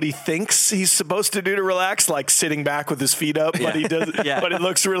doing what he thinks he's supposed to do to relax, like sitting back with his feet up, but he does. But it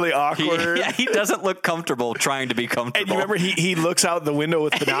looks really awkward. He doesn't look comfortable trying to be comfortable. And you remember he looks out the window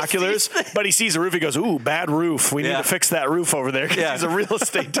with binoculars, but he sees a roof. He goes, "Ooh, bad roof. We need to fix that roof over there." Because he's a real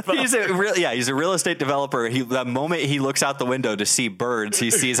estate developer. He's a real estate developer. The moment he looks out the window to see birds,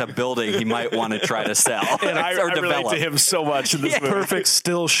 he sees a building he might want to try to sell. And I relate to him so much in this movie. Perfect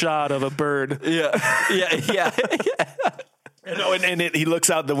still shot of a bird. Yeah. No, and he looks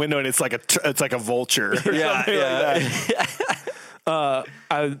out the window and it's like a vulture.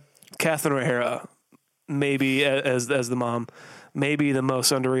 Catherine O'Hara, maybe as the mom, maybe the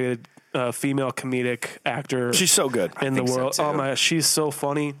most underrated female comedic actor. She's so good in the world. So oh my, she's so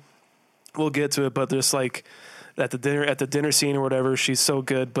funny. We'll get to it, but there's like at the dinner scene or whatever, she's so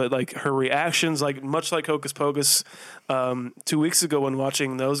good. But like her reactions, like much like Hocus Pocus, 2 weeks ago when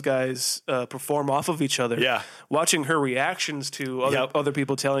watching those guys perform off of each other, watching her reactions to other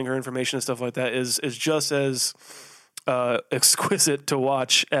people telling her information and stuff like that is just as exquisite to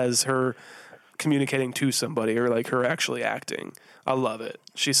watch as her communicating to somebody or like her actually acting. I love it.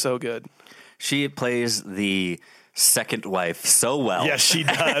 She's so good. She plays the second wife so well. Yes, she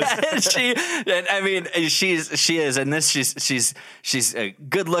does. she is, and this she's a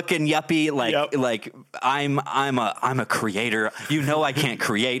good looking yuppie. Like I'm a creator. You know, I can't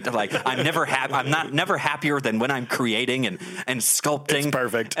create. Like I'm never happier than when I'm creating and sculpting. It's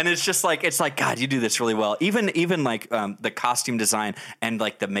perfect. And it's just like God, you do this really well. Even like the costume design and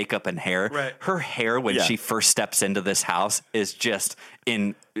like the makeup and hair. Right. Her hair when she first steps into this house is just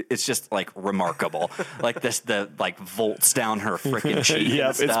it's just like remarkable. Like the volts down her freaking cheek.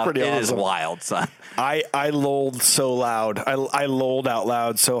 It's pretty awesome. It is wild, son. I lolled so loud. I lolled out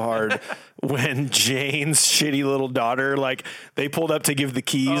loud so hard when Jane's shitty little daughter, like they pulled up to give the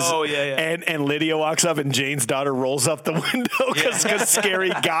keys. Oh yeah. And Lydia walks up and Jane's daughter rolls up the window because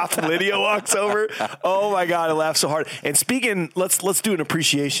scary goth Lydia walks over. Oh my God, I laughed so hard. And speaking, let's do an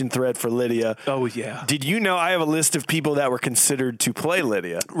appreciation thread for Lydia. Oh yeah. Did you know I have a list of people that were considered to play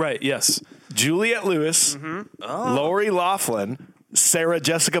Lydia? Right. Yes. Juliette Lewis, Lori Loughlin, Sarah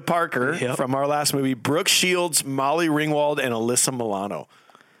Jessica Parker from our last movie, Brooke Shields, Molly Ringwald, and Alyssa Milano.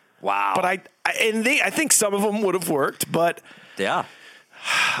 Wow. But I think some of them would have worked, but yeah.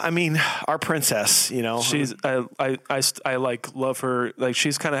 I mean, our princess, you know, she's I like love her. Like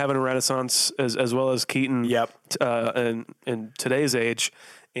she's kind of having a renaissance as well as Keaton. Yep. In today's age,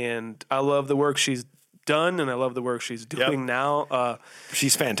 and I love the work she's done, and I love the work she's doing now.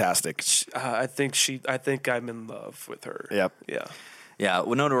 She's fantastic. I think I'm in love with her. Yep. Yeah. Yeah.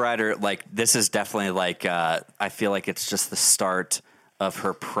 Winona Ryder, like this is definitely like I feel like it's just the start of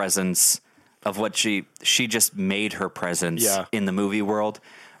her presence, of what she just made her presence in the movie world.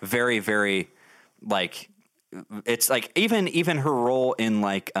 Very, very like it's like even her role in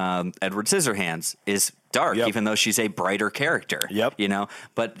like Edward Scissorhands is dark, even though she's a brighter character. Yep. You know,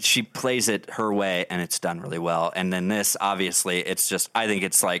 but she plays it her way and it's done really well. And then this, obviously, it's just I think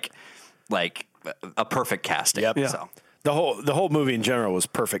it's like a perfect casting. Yep. Yeah. Yeah. So. The whole movie in general was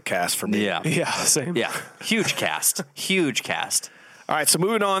perfect cast for me. Yeah. Yeah. Same. Yeah. Huge cast. Huge cast. All right, so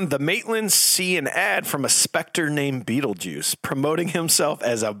moving on, the Maitlands see an ad from a specter named BeetleJuice promoting himself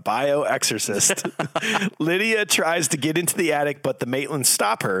as a bioexorcist. Lydia tries to get into the attic, but the Maitlands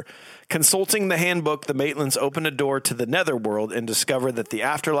stop her. Consulting the handbook, the Maitlands open a door to the netherworld and discover that the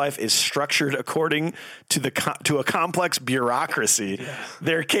afterlife is structured according to a complex bureaucracy. Yeah.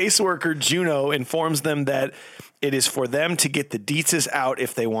 Their caseworker, Juno, informs them that it is for them to get the deetzes out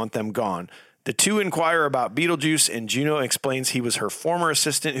if they want them gone. The two inquire about BeetleJuice, and Juno explains he was her former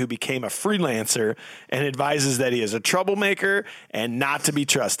assistant who became a freelancer and advises that he is a troublemaker and not to be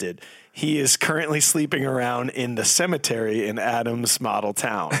trusted. He is currently sleeping around in the cemetery in Adams model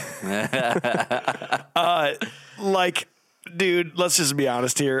town. Dude, let's just be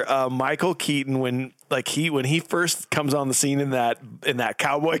honest here. Michael Keaton, when he first comes on the scene in that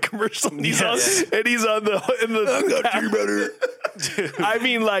cowboy commercial, and he's on the I got you better. I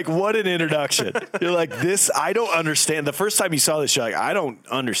mean, like, what an introduction! You're like, this. I don't understand. The first time you saw this, you're like, I don't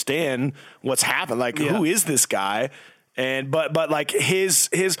understand what's happened. Like, who is this guy? And but like his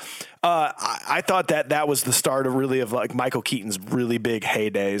I thought that was the start of like Michael Keaton's really big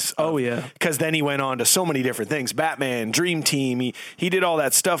heydays. Oh yeah, because then he went on to so many different things: Batman, Dream Team. He did all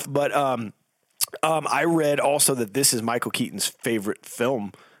that stuff. But I read also that this is Michael Keaton's favorite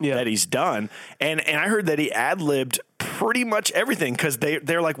film that he's done, and I heard that he ad-libbed pretty much everything because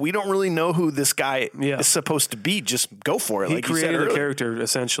they're like, we don't really know who this guy is supposed to be. Just go for it. He like created a character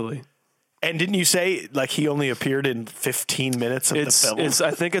essentially. And didn't you say like he only appeared in 15 minutes of the film?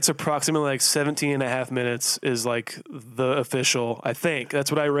 I think it's approximately like 17 and a half minutes is like the official. I think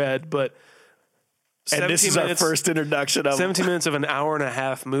that's what I read. But and this is our first introduction of 17 minutes of an hour and a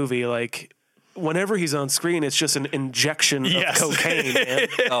half movie. Like whenever he's on screen, it's just an injection of cocaine. Man.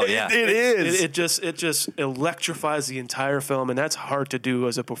 Oh yeah, it is. It just electrifies the entire film, and that's hard to do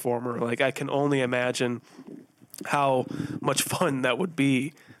as a performer. Like I can only imagine how much fun that would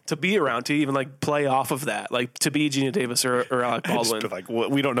be to be around, to even like play off of that, like to be Gina Davis or Alec Baldwin. Like,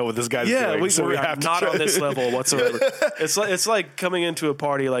 we don't know what this guy's doing. We have not on this level whatsoever. It's like coming into a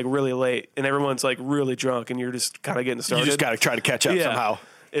party like really late and everyone's like really drunk and you're just kind of getting started. You just got to try to catch up somehow.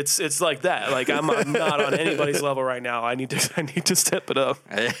 It's like that. Like I'm not on anybody's level right now. I need to step it up.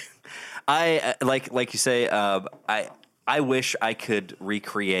 I like you say. I wish I could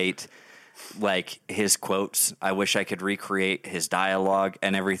recreate like his quotes. I wish I could recreate his dialogue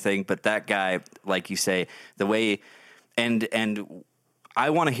and everything. But that guy, like you say, the way and I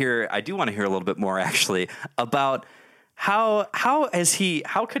do want to hear a little bit more actually about how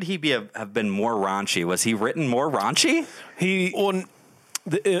could he have been more raunchy? Was he written more raunchy?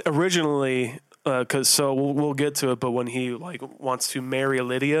 Originally, because we'll get to it. But when he like wants to marry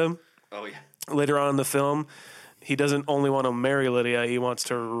Lydia, later on in the film. He doesn't only want to marry Lydia; he wants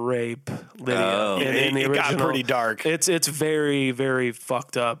to rape Lydia. Oh. In the original, got pretty dark. It's very, very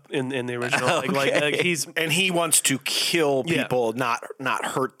fucked up in the original. Like he wants to kill people, not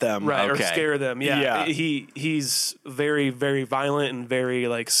hurt them, right, Okay. or scare them. Yeah. He's very, very violent and very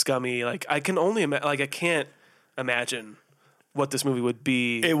like scummy. Like I can only I can't imagine what this movie would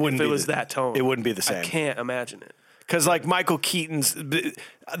be if it was that tone. It wouldn't be the same. I can't imagine it. Because like Michael Keaton's,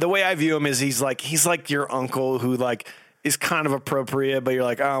 the way I view him is he's like your uncle who like is kind of appropriate, but you're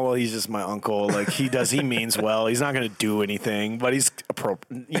like, oh well, he's just my uncle. Like he means well. He's not going to do anything, but he's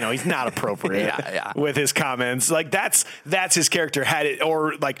he's not appropriate with his comments. Like that's his character. Had it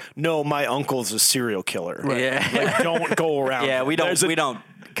or like no, my uncle's a serial killer. Right. Yeah, like don't go around. Yeah, we don't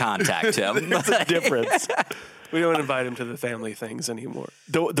contact him. There's a difference. We don't invite him to the family things anymore.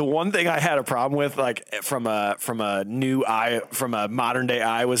 The one thing I had a problem with, like from a modern day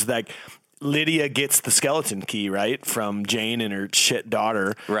eye, was like Lydia gets the skeleton key right from Jane and her shit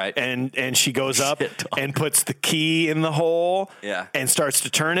daughter, right? And she goes up and puts the key in the hole, and starts to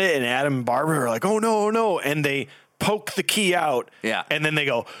turn it. And Adam and Barbara are like, "Oh no!" And they poke the key out, and then they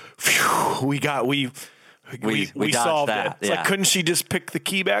go, "Phew, we solved that. it." It's like, couldn't she just pick the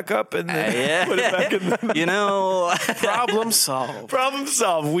key back up and then put it back in the Problem solved. Problem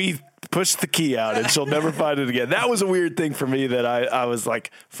solved. We pushed the key out and she'll never find it again. That was a weird thing for me that I was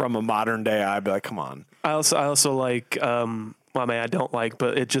like, from a modern day, I'd be like, come on. I also like, I don't like,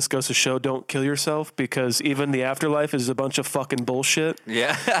 but it just goes to show, don't kill yourself, because even the afterlife is a bunch of fucking bullshit.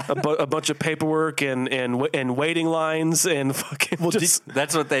 Yeah. a bunch of paperwork and waiting lines and fucking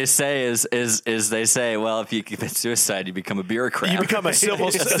that's what they say is they say, well, if you commit suicide, you become a bureaucrat. You become a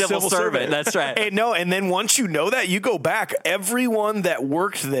civil servant. That's right. And then once you know that, you go back. Everyone that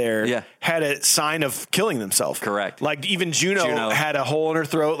worked there had a sign of killing themselves. Correct. Like even Juno had a hole in her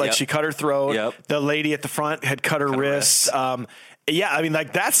throat, like she cut her throat. Yep. The lady at the front had cut her wrists.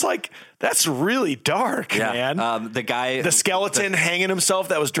 That's really dark, man. The skeleton hanging himself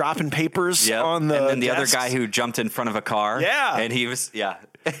that was dropping papers on the and then the desks. other guy who jumped in front of a car. Yeah. And he was, I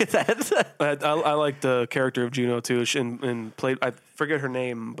like the character of Juno too, and played, I forget her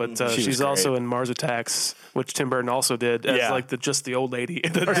name, but she's also in Mars Attacks, which Tim Burton also did as like just the old lady.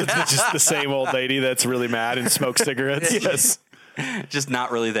 Just the same old lady that's really mad and smokes cigarettes. Yes. Just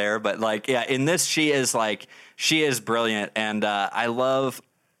not really there, but like, in this, she is brilliant. And I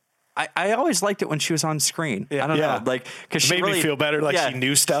always liked it when she was on screen. I don't know, like, because she made me feel better, like she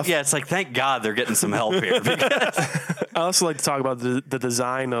knew stuff. Yeah, it's like, thank God they're getting some help here. I also like to talk about the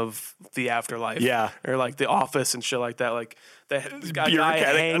design of the afterlife. Or like the office and shit like that. Like the guy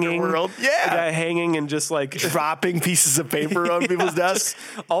hanging, the guy hanging and just like dropping pieces of paper on people's desks.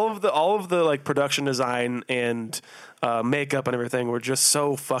 All of the like production design and makeup and everything were just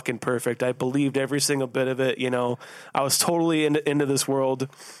so fucking perfect. I believed every single bit of it. I was totally into this world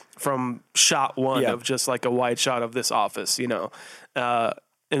from shot one of just like a wide shot of this office.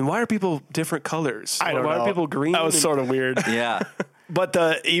 And why are people different colors? I don't know. Why are people green? That was sort of weird. Yeah. But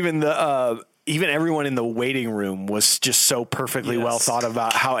even everyone in the waiting room was just so perfectly well thought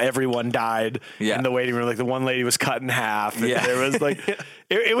about how everyone died in the waiting room. Like the one lady was cut in half. And there was like,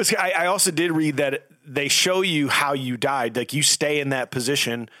 it was, I also did read that they show you how you died. Like you stay in that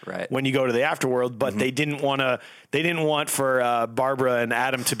position when you go to the afterworld, but they didn't want for Barbara and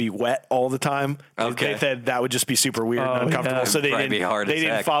Adam to be wet all the time. Okay. They said that would just be super weird and uncomfortable. So they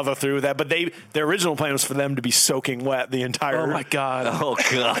didn't follow through with that. But their original plan was for them to be soaking wet the entire. Oh my God. Oh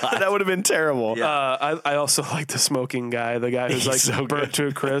God. That would have been terrible. Yeah. I also like the smoking guy, the guy who's like so burnt to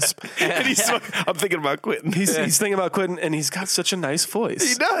a crisp. And I'm thinking about quitting. He's thinking about quitting, and he's got such a nice voice.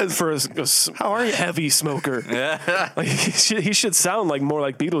 He does. For how are you? Heavy heavy smoker. Like, he should sound like more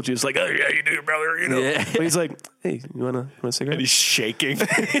like Beetlejuice, like, oh yeah, you do, brother, you know. Yeah. But he's like, hey, you want a cigarette? And he's shaking.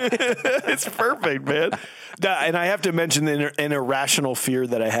 It's perfect, man. And I have to mention an irrational fear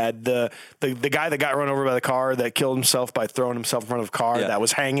that I had. The guy that got run over by the car that killed himself by throwing himself in front of a car that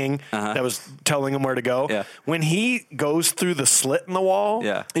was hanging, that was telling him where to go. Yeah. When he goes through the slit in the wall,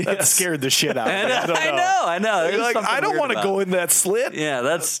 that scared the shit out of me. I know. Like, I don't want to go in that slit. Yeah,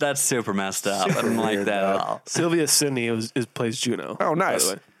 that's super messed up. I don't like that at all. Sylvia Sidney plays Juno. Oh, nice.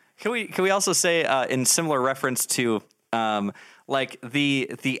 By the way. Can we also say in similar reference to like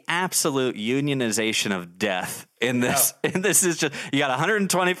the absolute unionization of death in this? Yeah. And this is just, you got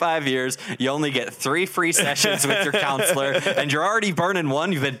 125 years. You only get 3 free sessions with your counselor, and you're already burning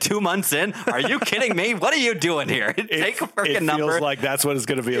one. You've been 2 months in. Are you kidding me? What are you doing here? Take a freaking number. It feels like that's what it's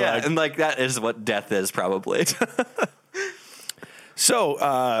going to be like. And like that is what death is probably.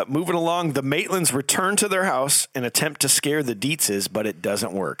 So, moving along, the Maitlands return to their house and attempt to scare the Dietzes, but it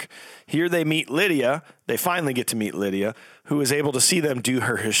doesn't work. Here they meet Lydia. They finally get to meet Lydia, who is able to see them due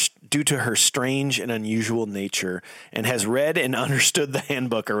to her strange and unusual nature, and has read and understood the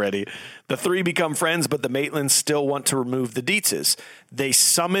handbook already. The 3 become friends, but the Maitlands still want to remove the Dietzes. They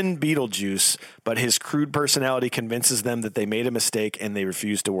summon BeetleJuice, but his crude personality convinces them that they made a mistake, and they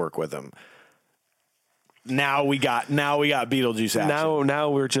refuse to work with him. Now we got BeetleJuice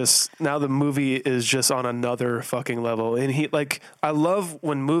action. Now the movie is just on another fucking level. And I love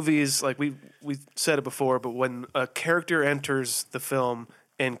when movies, like we said it before, but when a character enters the film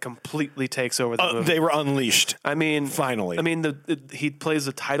and completely takes over the movie. They were unleashed. I mean, finally. I mean, he plays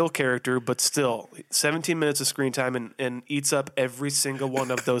the title character, but still 17 minutes of screen time and eats up every single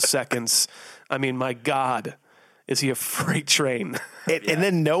one of those seconds. I mean, my God, is he a freight train? And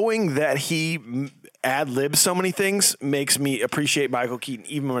then knowing that he ad-libs so many things makes me appreciate Michael Keaton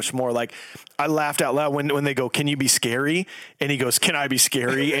even much more. Like, I laughed out loud when they go, "Can you be scary?" And he goes, "Can I be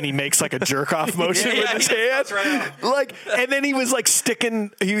scary?" And he makes like a jerk-off motion with his hand. Right, like, and then he was like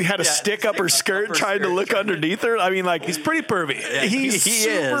he had a stick up her skirt trying to look underneath her. I mean, like, he's pretty pervy. Yeah, he's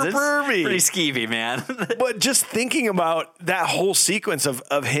super pervy. Pretty skeevy, man. But just thinking about that whole sequence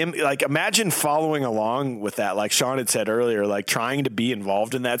of him, like, imagine following along with that, like Sean had said earlier, like trying to be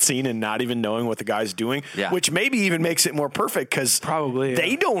involved in that scene and not even knowing what the guy's doing, which maybe even makes it more perfect because probably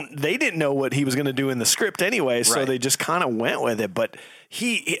they didn't know what he was going to do in the script anyway, so they just kind of went with it. But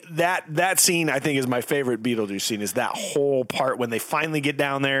that scene, I think, is my favorite Beetlejuice scene, is that whole part when they finally get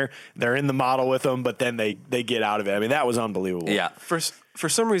down there, they're in the model with them, but then they get out of it. I mean, that was unbelievable. Yeah. For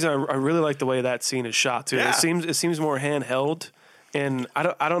some reason, I really like the way that scene is shot too. Yeah. It seems more handheld. And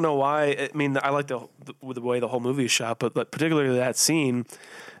I don't know why. I mean, I like the way the whole movie is shot, but particularly that scene,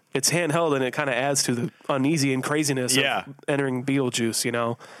 it's handheld, and it kind of adds to the uneasy and craziness of entering Beetlejuice. You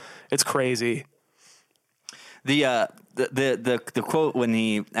know, it's crazy. The quote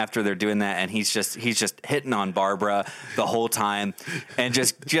when after they're doing that, and he's just hitting on Barbara the whole time, and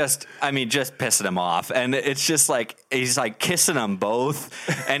just pissing him off, and it's just like he's like kissing them both,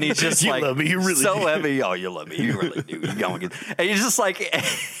 and he's just you like, love me, you really so do. Heavy. Oh, you love me, you really do. You're going, and he's just like,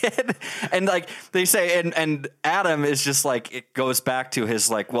 and like they say, and Adam is just like, it goes back to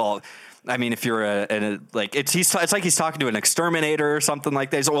his like, well, I mean, if you're it's like he's talking to an exterminator or something like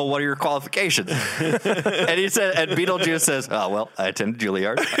that. He's like, well, what are your qualifications? And he said, and Beetlejuice says, oh, well, I attended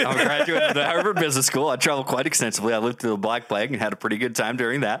Juilliard. I'm a graduate of the Harvard Business School. I traveled quite extensively. I lived through the Black Plague and had a pretty good time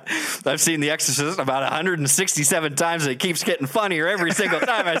during that. I've seen The Exorcist about 167 times, and it keeps getting funnier every single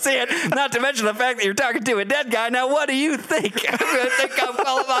time I see it. Not to mention the fact that you're talking to a dead guy. Now, what do you think? I think I'm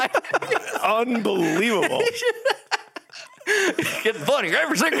qualified. Unbelievable. Getting funnier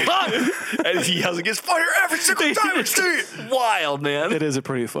every single time. And he yells, it gets funnier every single time. It's wild, man. It is a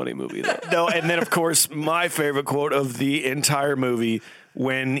pretty funny movie, though. No, and then, of course, my favorite quote of the entire movie,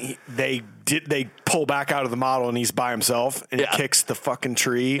 when they pull back out of the model and he's by himself and he kicks the fucking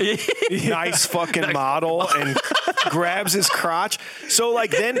tree. Nice fucking model, and grabs his crotch. So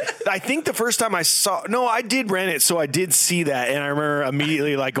like then I think the first time I did rent it, so I did see that, and I remember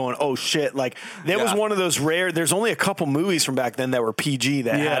immediately like going, oh shit, like that was one of those rare, there's only a couple movies from back then that were PG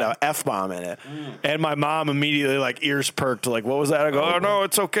that had a F-bomb in it. And my mom immediately like ears perked, like, what was that? I go, oh no,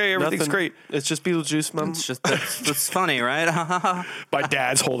 it's okay, everything's great. It's just Beetlejuice, Mom. It's just that's funny, right? My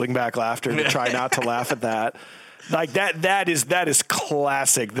dad's holding back laughter to try not to laugh at that. Like that is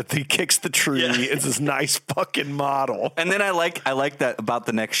classic, that he kicks the tree. Yeah. It's this nice fucking model. And then I like that about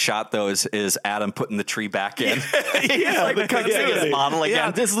the next shot though is Adam putting the tree back in. His model again.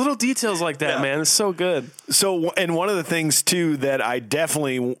 Yeah, there's little details like that, man. It's so good. So, and one of the things too that I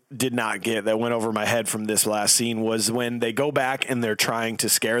definitely did not get, that went over my head from this last scene, was when they go back and they're trying to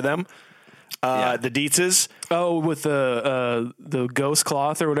scare them. The Dietzes. Oh, with the ghost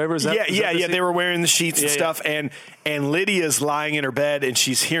cloth or whatever. Is that They were wearing the sheets and stuff, and Lydia's lying in her bed, and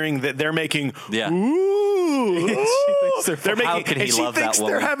she's hearing that they're making ooh. They're making, how could he and she love thinks that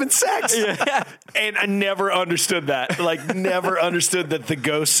they're woman? having sex. And I never understood that. Like, never understood that the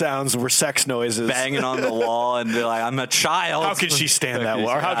ghost sounds were sex noises. Banging on the wall and be like, I'm a child. How could she stand that woman?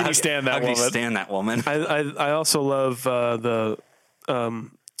 Or how can he stand that woman? How can he stand that woman? I also love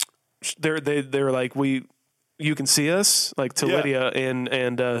they're like, you can see us, like, to Lydia,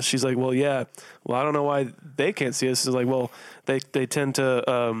 and she's like, well, yeah, well, I don't know why they can't see us. It's like, well, they tend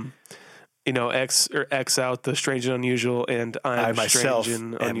to X out the strange and unusual, and I myself strange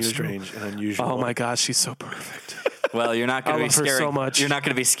and am unusual. strange and unusual. Oh my gosh, she's so perfect. Well, you're not going to be love her scaring so much. You're not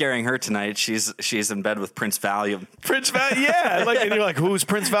going to be scaring her tonight. She's in bed with Prince Valium. Prince Valium, yeah. Like, and you're like, who's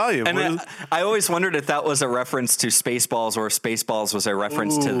Prince Valium? And I always wondered if that was a reference to Spaceballs or Spaceballs was a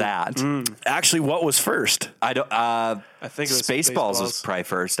reference to that. Actually, what was first? I don't. I think it was Spaceballs was probably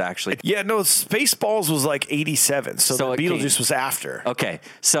first, actually. Yeah, no, Spaceballs was like 87, so the BeetleJuice was after. Okay,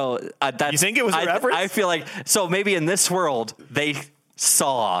 so that's. You think it was a reference? I feel like so maybe in this world they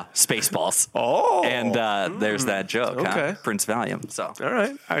saw Spaceballs. Oh, and there's that joke. Okay, huh? Prince Valium. So all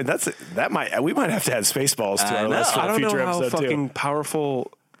right, we might have to add Spaceballs to our list for I a don't future know how episode fucking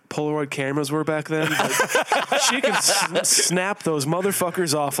powerful Polaroid cameras were back then, but she can snap those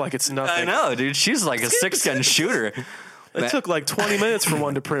motherfuckers off like it's nothing. I know, dude. She's like a 6-gun shooter. It took like 20 minutes for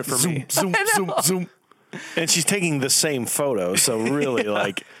one to print for me. Zoom, zoom. And she's taking the same photo, so really,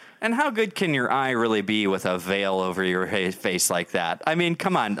 like. And how good can your eye really be with a veil over your face like that? I mean,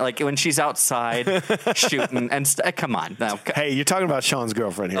 come on. Like when she's outside shooting and come on. Now, hey, you're talking about Sean's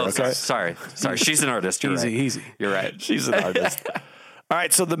girlfriend here, okay? Sorry. She's an artist. You're Easy. You're right. She's an artist. All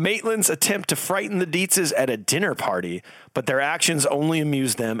right, so the Maitlands attempt to frighten the Dietzes at a dinner party, but their actions only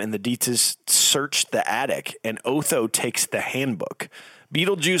amuse them, and the Dietzes search the attic, and Otho takes the handbook.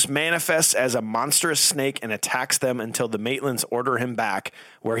 BeetleJuice manifests as a monstrous snake and attacks them until the Maitlands order him back,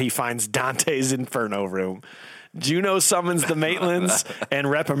 where he finds Dante's Inferno room. Juno summons the Maitlands and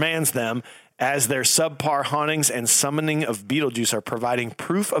reprimands them, as their subpar hauntings and summoning of BeetleJuice are providing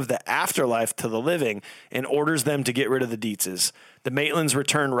proof of the afterlife to the living, and orders them to get rid of the Dietzes. The Maitlands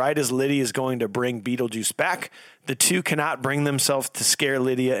return right as Lydia is going to bring BeetleJuice back. The two cannot bring themselves to scare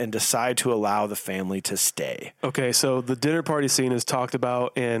Lydia and decide to allow the family to stay. Okay, so the dinner party scene is talked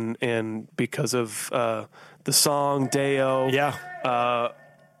about, and because of the song Deo. Yeah.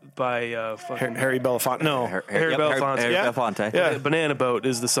 By Harry Belafonte. No. Harry Belafonte. Harry Belafonte. Yeah. Banana Boat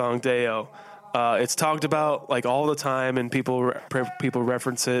is the song Deo. It's talked about like all the time, and people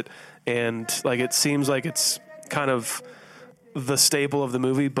reference it, and like it seems like it's kind of the staple of the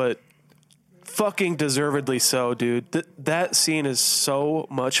movie, but fucking deservedly so, dude. That scene is so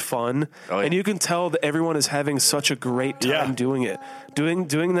much fun, and you can tell that everyone is having such a great time doing it,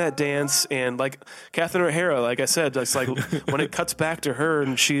 doing that dance, and like Catherine O'Hara, like I said, it's like when it cuts back to her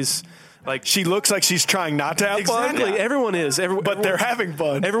and she's like, she looks like she's trying not to have fun. Exactly, everyone is, but they're having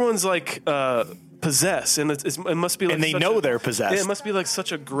fun. Everyone's like possessed, and it must be like, and they know they're possessed. Yeah, it must be like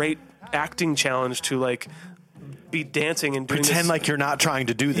such a great acting challenge to like be dancing and doing pretend this. like you're not trying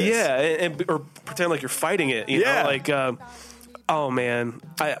to do this. Yeah, or pretend like you're fighting it. You know, like, oh man,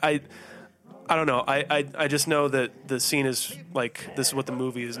 I don't know. I just know that the scene is like, this is what the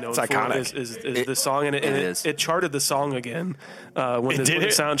movie is known it's for. Iconic. Is the song, and it charted the song again when the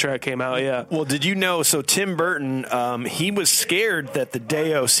soundtrack came out. Yeah. Well, did you know? So Tim Burton, he was scared that the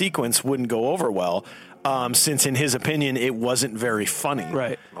Deo sequence wouldn't go over well. Since in his opinion it wasn't very funny.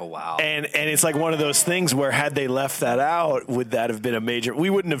 Right. Oh wow. And it's like one of those things where had they left that out, would that have been a major?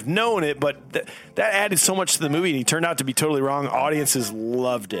 We wouldn't have known it, but that added so much to the movie, and he turned out to be totally wrong. Audiences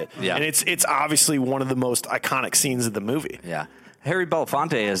loved it. Yeah. And it's obviously one of the most iconic scenes of the movie. Yeah. Harry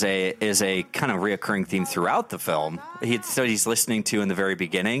Belafonte is a kind of reoccurring theme throughout the film. He's listening to in the very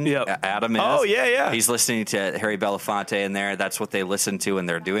beginning. Yep. Adam is. Oh yeah. He's listening to Harry Belafonte in there. That's what they listen to when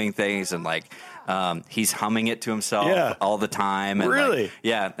they're doing things, and like he's humming it to himself all the time. And really? Like,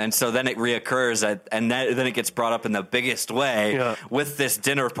 yeah. And so then it reoccurs, and then it gets brought up in the biggest way with this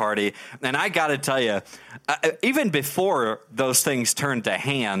dinner party. And I got to tell you, even before those things turned to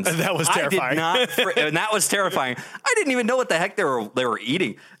hands, that was terrifying. And that was terrifying. I didn't even know what the heck they were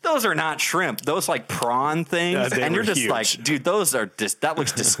eating. Those are not shrimp. Those like prawn things, and you're just huge. Like, dude, those are that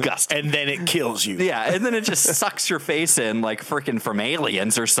looks disgusting. And then it kills you. Yeah, and then it just sucks your face in like freaking from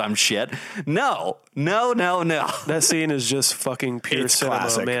Aliens or some shit. No. That scene is just fucking pure cinema,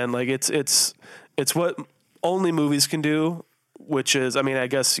 classic. Man. Like it's what only movies can do, which is, I mean, I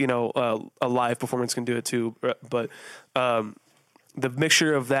guess, you know, a live performance can do it too, but the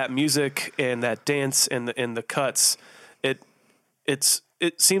mixture of that music and that dance and the cuts, it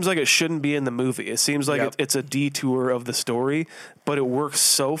seems like it shouldn't be in the movie. It seems like it's a detour of the story, but it works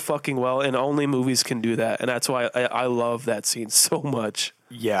so fucking well, and only movies can do that. And that's why I love that scene so much.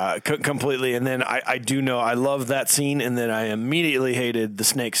 Yeah, completely. And then I do know I love that scene, and then I immediately hated the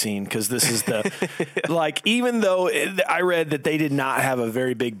snake scene because this is the like, even though I read that they did not have a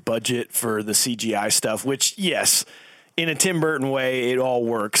very big budget for the CGI stuff, which yes, in a Tim Burton way, it all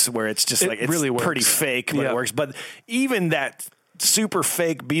works where it's just like, it's really works. pretty fake, but it works. But even that super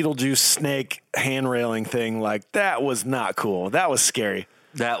fake Beetlejuice snake hand railing thing, like that was not cool. That was scary.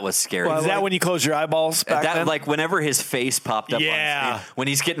 That was scary. Is that when you close your eyeballs back then? Like whenever his face popped up on screen, when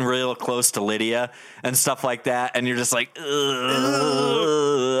he's getting real close to Lydia and stuff like that, and you're just like, ugh,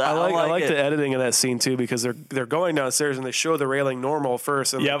 I like the editing of that scene too, because they're going downstairs and they show the railing normal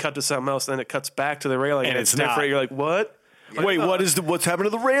first, and they cut to something else, then it cuts back to the railing and it's different. You're like, what? Wait, what's happened to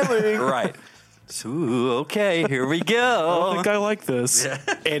the railing? Right. So, okay, here we go. I don't think I like this. Yeah.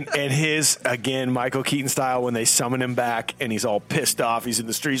 And his, again, Michael Keaton style, when they summon him back and he's all pissed off, he's in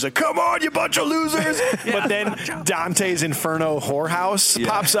the street, he's like, come on, you bunch of losers. But then Dante's Inferno whorehouse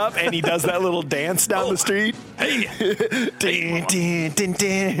pops up and he does that little dance down the street. Hey. Din, din, din,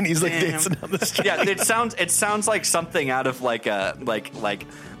 din. And he's like dancing down the street. Yeah, it sounds like something out of like a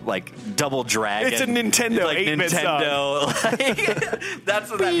like Double Dragon. It's a Nintendo, like 8-bit Nintendo. Like,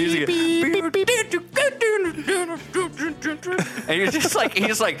 that's what that music is. And you're just like,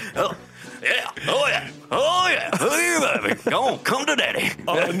 he's like, oh yeah, oh yeah, oh yeah, oh yeah, baby, come to daddy.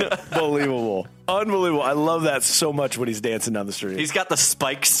 Unbelievable. I love that so much when he's dancing down the street. He's got the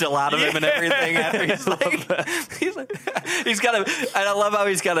spikes still out of him and everything. After he's got to, and I love how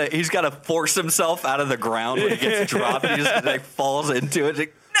he's got to force himself out of the ground when he gets dropped. He just like falls into it.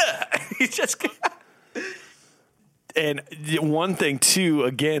 Like, he's just. And one thing too,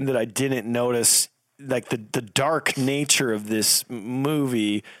 again, that I didn't notice, like the dark nature of this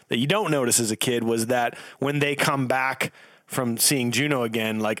movie that you don't notice as a kid, was that when they come back from seeing Juno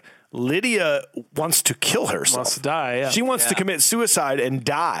again, like Lydia wants to kill herself. Wants to die, yeah. She wants to commit suicide and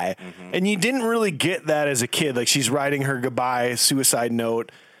die. Mm-hmm. And you didn't really get that as a kid. Like, she's writing her goodbye suicide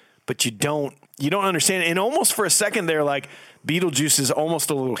note, but you don't understand. And almost for a second there, like, Beetlejuice is almost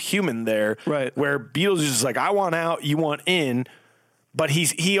a little human there. Right. Where Beetlejuice is like, I want out, you want in. But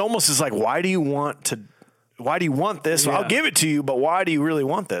he almost is like, why do you want this? Yeah. I'll give it to you, but why do you really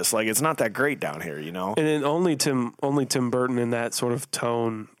want this? Like, it's not that great down here, you know? And then only Tim Burton in that sort of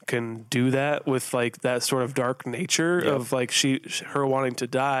tone can do that, with like that sort of dark nature of like her wanting to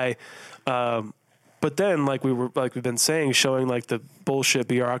die. But then, like we've been saying, showing like the bullshit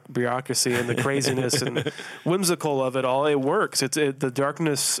bureaucracy and the craziness and whimsical of it all, it works. The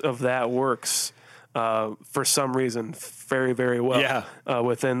darkness of that works for some reason very, very well. Yeah.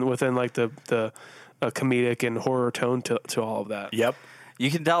 Within like the comedic and horror tone to all of that. Yep. You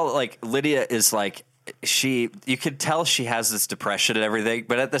can tell, like, Lydia is like, you could tell she has this depression and everything,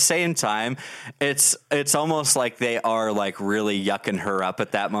 but at the same time, it's almost like they are like really yucking her up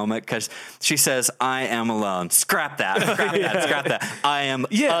at that moment, because she says, I am alone. Scrap that. Scrap that. I am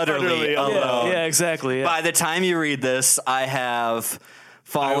utterly alone. Yeah, exactly. Yeah. By the time you read this, I have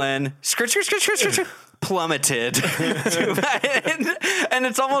fallen, plummeted. And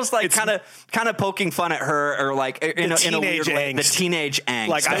it's almost like kind of poking fun at her, or like in a weird way, the teenage angst.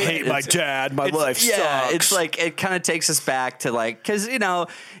 Like, I hate my dad. My life sucks. Yeah, it's like, it kind of takes us back to like, because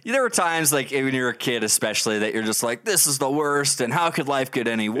there were times like when you're a kid, especially, that you're just like, this is the worst, and how could life get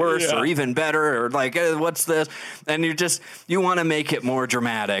any worse or even better, or like, what's this? And you want to make it more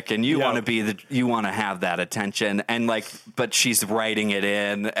dramatic, and you want to have that attention, and like, but she's writing it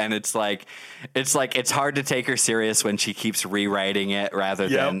in, and it's hard to take her serious when she keeps rewriting it rather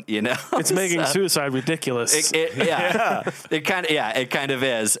than, it's making suicide ridiculous. It kind of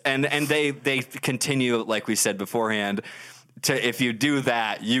is. And they continue, like we said beforehand, to, if you do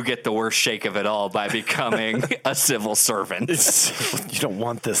that, you get the worst shake of it all by becoming a civil servant. You don't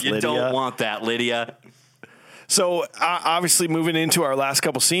want this, Lydia. You don't want that, Lydia. So obviously, moving into our last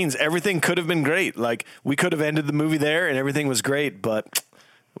couple scenes, everything could have been great. Like, we could have ended the movie there and everything was great, but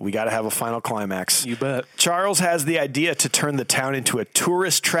we got to have a final climax. You bet. Charles has the idea to turn the town into a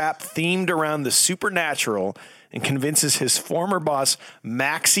tourist trap themed around the supernatural, and convinces his former boss,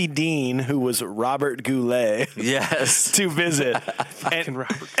 Maxie Dean, who was Robert Goulet, to visit.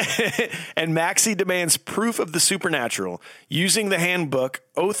 And Maxie demands proof of the supernatural. Using the handbook,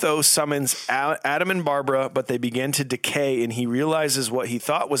 Otho summons Adam and Barbara, but they begin to decay, and he realizes what he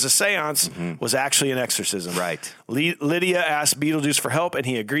thought was a seance was actually an exorcism. Right. Lydia asks Beetlejuice for help, and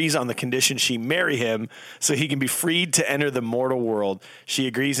he agrees on the condition she marry him so he can be freed to enter the mortal world. She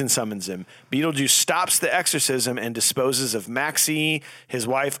agrees and summons him. Beetlejuice stops the exorcism and disposes of Maxie, his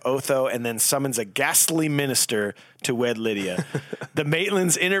wife Otho, and then summons a ghastly minister to wed Lydia. The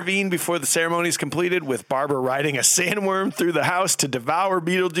Maitlands intervene before the ceremony is completed, with Barbara riding a sandworm through the house to devour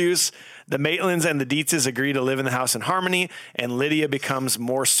Beetlejuice. The Maitlands and the Dietzes agree to live in the house in harmony, and Lydia becomes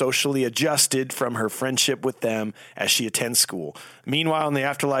more socially adjusted from her friendship with them as she attends school. Meanwhile, in the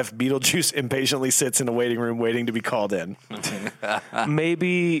afterlife, Beetlejuice impatiently sits in a waiting room waiting to be called in.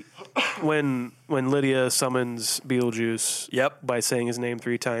 Maybe when Lydia summons Beetlejuice Yep. by saying his name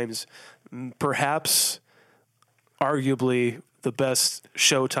 3 times, perhaps arguably the best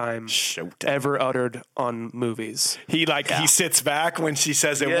showtime ever uttered on movies. He sits back when she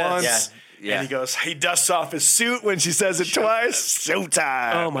says it once. Yeah. And he goes, he dusts off his suit when she says it twice.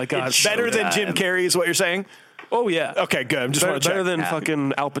 Showtime. Oh my God. It's better than Jim Carrey is what you're saying? Oh yeah. Okay, good. I'm just want to check. Better than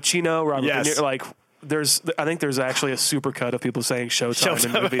fucking Al Pacino, Robert Yes. De Niro. Like, I think there's actually a supercut of people saying Showtime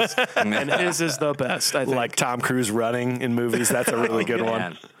in movies, and his is the best. I think. Like Tom Cruise running in movies. That's a really good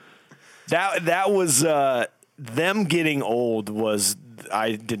one. That was them getting old was.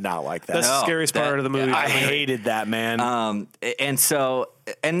 I did not like that. That's the scariest part of the movie. I hated that, man. And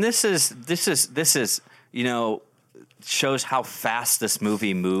this is shows how fast this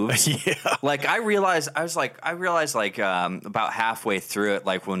movie moves. Yeah. Like I realized about halfway through it,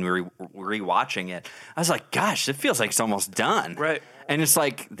 like when we were rewatching it, I was like, gosh, it feels like it's almost done. Right. And it's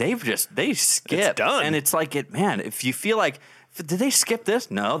like they skipped. It's done. And it's like if you feel like, did they skip this?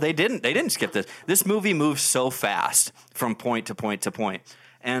 No, they didn't. They didn't skip this. This movie moves so fast from point to point to point.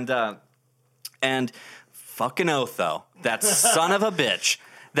 And fucking Otho, that son of a bitch.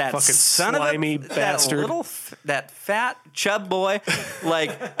 That fucking son slimy of a bastard. that fat chub boy,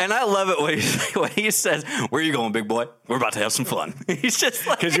 and I love it when he says, "Where are you going, big boy? We're about to have some fun." He's just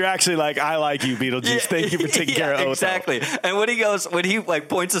like, Because you're actually like, I like you, Beetlejuice. Thank you for taking care of Otho. Exactly. And when he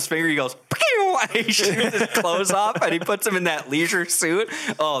points his finger, he goes, "Pew!" And he shoots his clothes off, and he puts him in that leisure suit.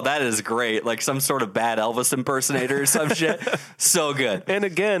 Oh, that is great! Like some sort of bad Elvis impersonator or some shit. So good. And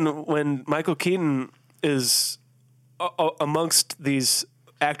again, when Michael Keaton is amongst these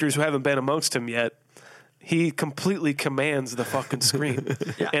actors who haven't been amongst him yet, he completely commands the fucking screen.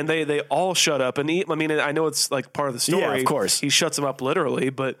 And they all shut up. And I know it's like part of the story. Yeah, of course. He shuts them up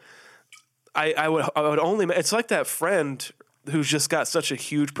literally, but I would only, it's like that friend who's just got such a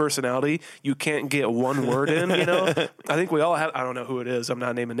huge personality, you can't get one word in, I think we all have, I don't know who it is, I'm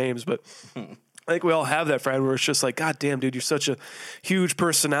not naming names, but I think we all have that friend where it's just like, God damn, dude, you're such a huge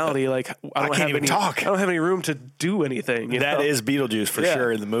personality. Like, I can't even talk. I don't have any room to do anything. That is Beetlejuice for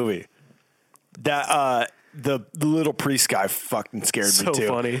sure in the movie. That the little priest guy fucking scared me too. So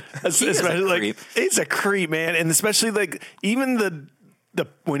funny. Especially it's a creep, man, and especially like even the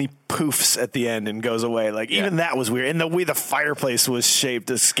when he poofs at the end and goes away, like even that was weird, and the way the fireplace was shaped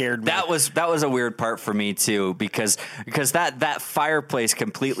scared me. That was a weird part for me too, because that fireplace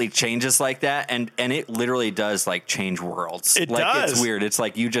completely changes like that, and it literally does like change worlds. It like does. It's weird. It's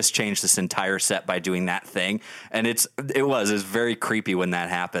like you just changed this entire set by doing that thing, and it's very creepy when that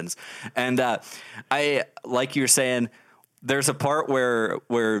happens. And I like you're saying. There's a part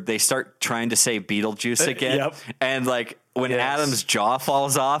where they start trying to say Beetlejuice again, and like when Adam's jaw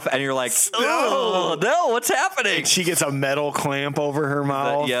falls off, and you're like, "Oh no, what's happening?" And she gets a metal clamp over her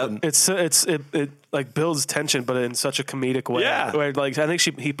mouth. It like builds tension, but in such a comedic way. Yeah. Where, like I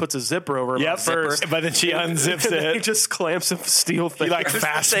think he puts a zipper over him first, but then she unzips and then it. he just clamps a steel thing. He like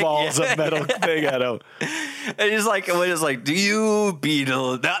fastballs a metal thing at him. And he's like, "Do you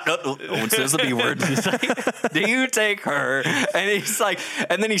Beetle? No one says the B word. He's like, do you take her?" And he's like,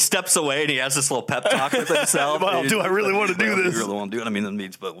 and then he steps away and he has this little pep talk with himself. Well, do I really want to do this? You really want to do it? I mean, that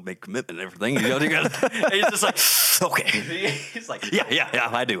means we'll make commitment and everything. And he's just like, okay. He's like, yeah,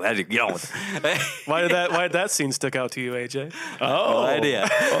 I do. Get on with it. Why did that scene stick out to you, AJ? No idea.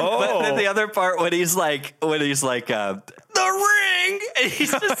 But then the other part when he's like, the ring, and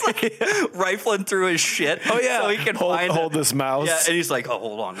he's just like rifling through his shit. Oh yeah, so he can hold this mouse. Yeah, and he's like, oh,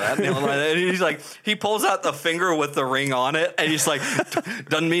 hold on, that. And he's like, he pulls out the finger with the ring on it, and he's like,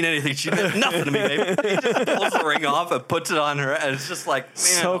 doesn't mean anything. She meant nothing to me, baby. He just pulls the ring off and puts it on her, and it's just like, man,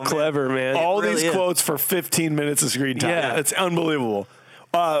 so clever, man. All really these quotes for 15 minutes of screen time. Yeah. It's unbelievable.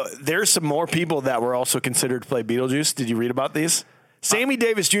 There's some more people that were also considered to play Beetlejuice. Did you read about these? Sammy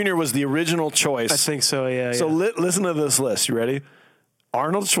Davis Jr. was the original choice. I think so, yeah. So listen to this list. You ready?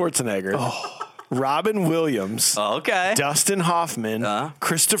 Arnold Schwarzenegger, Robin Williams, Okay. Dustin Hoffman,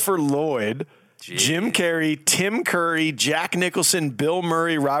 Christopher Lloyd, Jim Carrey, Tim Curry, Jack Nicholson, Bill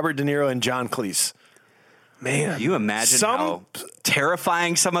Murray, Robert De Niro, and John Cleese. Man, You imagine how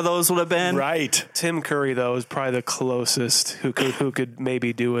terrifying some of those would have been? Right. Tim Curry though is probably the closest who could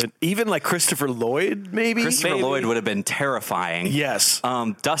maybe do it. Even like Christopher Lloyd, maybe? Christopher Lloyd would have been terrifying. Yes.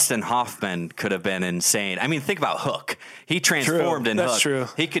 Dustin Hoffman could have been insane. I mean, think about Hook. He transformed in That's Hook. true.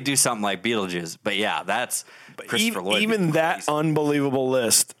 He could do something like Beetlejuice. But yeah, that's Christopher Lloyd. Even that unbelievable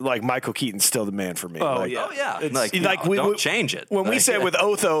list, like Michael Keaton's still the man for me. Oh, Like, yeah. Oh yeah, Like don't change it. When we say with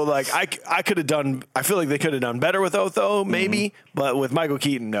Otho, like I could have done. I feel like they could have done better with Otho, maybe, but with Michael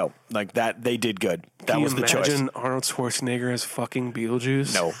Keaton, no. Like that, they did good. That was the choice. Imagine Arnold Schwarzenegger as fucking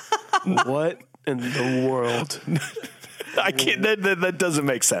Beetlejuice. No, What in the world? I can't. That doesn't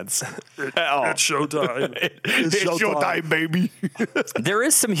make sense at all. It's showtime. It's showtime, baby. There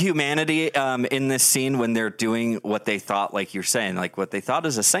is some humanity in this scene when they're doing what they thought, like you're saying, like what they thought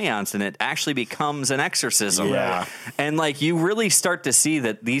is a seance, and it actually becomes an exorcism. Yeah. And like you really start to see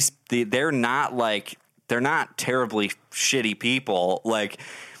that they're not terribly shitty people. Like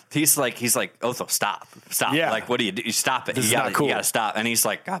he's like, Otho, stop. Yeah. Like, what do you do? You stop it. This is You not cool. gotta stop. And he's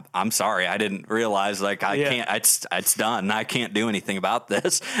like, I'm sorry. I didn't realize, like, I can't, it's done. I can't do anything about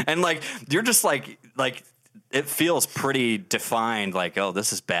this. And like, you're just like, it feels pretty defined, like, oh,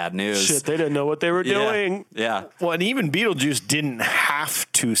 this is bad news. Shit, they didn't know what they were doing. Yeah. Well, and even Beetlejuice didn't have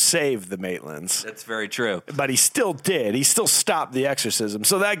to save the Maitlands, That's very true. but he still did. He still stopped the exorcism.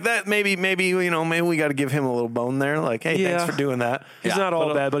 So that maybe maybe we got to give him a little bone there. Like, hey, thanks Yeah. for doing that. He's not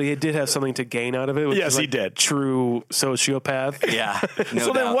all bad, but he did have something to gain out of it. Which Yes, is like he did. True sociopath. Yeah. No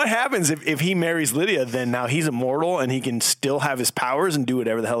So then doubt. what happens if he marries Lydia? Then now he's immortal and he can still have his powers and do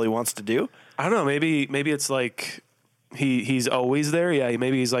whatever the hell he wants to do? I don't know. Maybe it's like he's always there. Yeah.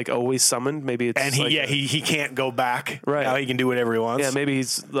 Maybe he's like always summoned. Maybe it's And he can't go back. Right. Now he can do whatever he wants. yeah. Maybe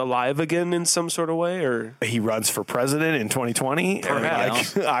he's alive again in some sort of way. Or He runs for president in 2020.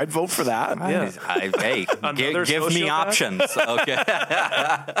 Perhaps. Like, I'd vote for that. yeah. Hey, Another give me sociopath? options.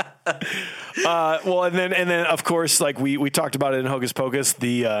 Okay. Well, and then of course, like we talked about it in Hocus Pocus,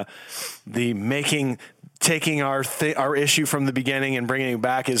 the taking our issue from the beginning and bringing it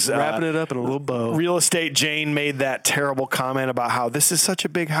back is wrapping it up in a little bow. Real Estate Jane made that terrible comment about how this is such a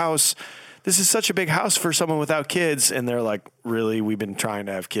big house. This is such a big house for someone without kids. And they're like, really? We've been trying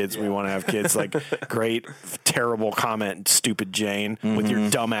to have kids. We want to have kids. Like, great, terrible comment, stupid Jane, with your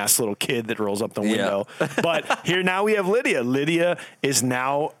dumbass little kid that rolls up the window. But here now we have Lydia. Lydia is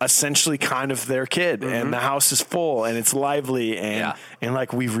now essentially kind of their kid. And the house is full and it's lively. And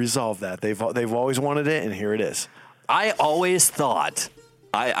like, we've resolved that. They've always wanted it. And here it is. I always thought,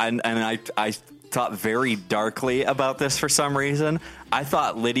 I thought very darkly about this for some reason. I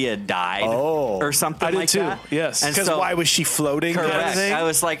thought Lydia died or something I did like too. that. Yes. And Because so, why was she floating? kind of correct. thing? I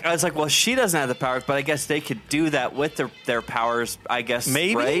was like, well, she doesn't have the powers, but I guess they could do that with their powers, I guess.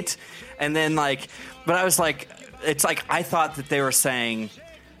 Maybe. Right? And then but I was like, it's like, I thought that they were saying,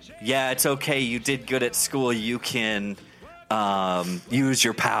 yeah, it's okay. You did good at school. You can use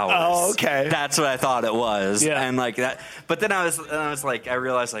your powers. Oh, okay. That's what I thought it was. Yeah. And like that. But then I was like, I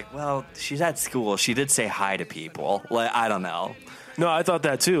realized like, well, she's at school. She did say hi to people. Like, I don't know. No, I thought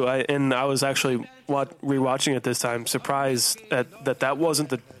that too. I was actually rewatching it this time, surprised that wasn't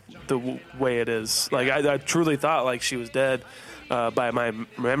the way it is. Like I truly thought like she was dead by my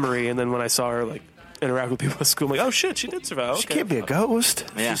memory, and then when I saw her like interact with people at school, I'm like, oh shit, she did survive. She Okay. can't be a ghost.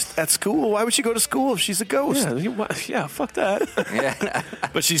 Yeah. She's at school. Why would she go to school if she's a ghost? Yeah, fuck that. Yeah.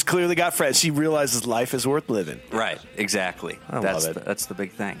 But she's clearly got friends. She realizes life is worth living. Right. Exactly. love it. That's the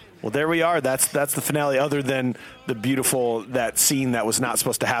big thing. Well, there we are. That's the finale. Other than the beautiful that scene that was not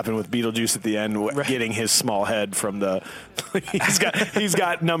supposed to happen with Beetlejuice at the end, getting his small head from the. he's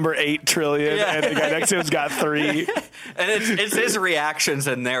got number 8 trillion, and the guy next to him's got 3. And it's his reactions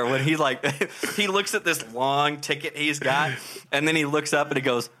in there when he he looks at this long ticket he's got, and then he looks up and he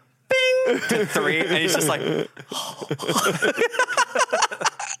goes, bing, to 3, and he's just like,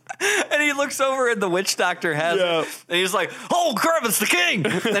 and he looks over and the witch doctor has it, and he's like, oh crap, it's the king.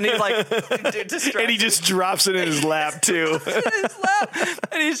 And he And he just drops it in his lap too. his lap.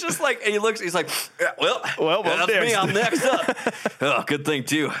 And he's just like, and he looks, he's like, yeah, well, I'm that's me. next. I'm next up. Oh, good thing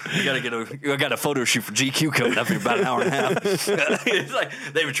too. I got a photo shoot for GQ coming up in about an hour and a half. He's like,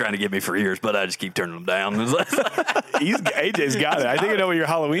 they've been trying to get me for years, but I just keep turning them down. AJ's got it. I think I know what your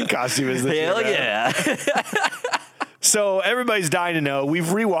Halloween costume is this year, Hell man. yeah. So everybody's dying to know. We've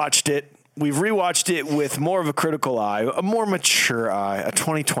rewatched it. We've rewatched it with more of a critical eye, a more mature eye, a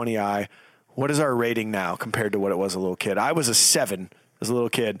 2020 eye. What is our rating now compared to what it was as a little kid? I was a 7 as a little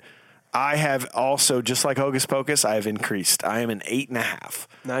kid. I have also, just like Hocus Pocus, I have increased. I am an 8.5.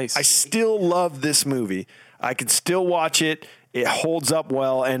 Nice. I still love this movie. I can still watch it. It holds up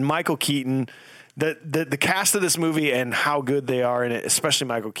well. And Michael Keaton, the cast of this movie and how good they are in it, especially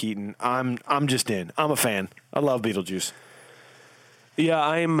Michael Keaton, I'm just in. I'm a fan. I love Beetlejuice. Yeah,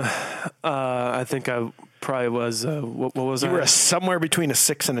 I think I probably was. What was I? You were somewhere between a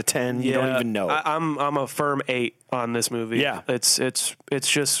 6 and a 10. You don't even know. I'm a firm 8 on this movie. Yeah, it's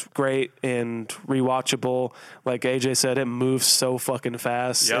just great and rewatchable. Like AJ said, it moves so fucking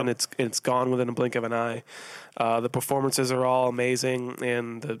fast, and it's gone within a blink of an eye. The performances are all amazing,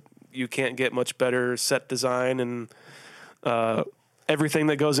 and you can't get much better set design, and everything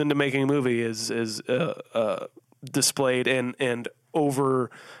that goes into making a movie is displayed and over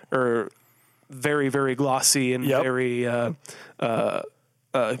or very, very glossy and very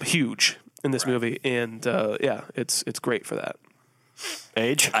huge in this movie. And it's great for that.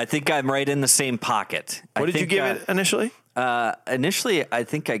 Age? I think I'm right in the same pocket. What did you give it initially? Initially, I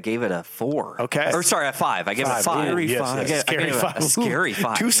think I gave it a 4. Okay. Or sorry, a 5. I gave it a 5. Scary 5. I gave Scary it 5. a scary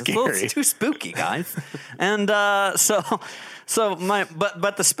 5. Too scary. It's too spooky, guys. And so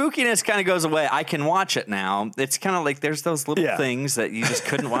but the spookiness kind of goes away. I can watch it now. It's kind of like there's those little things that you just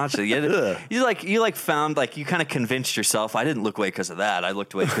couldn't watch it. You found like you kind of convinced yourself. I didn't look away because of that. I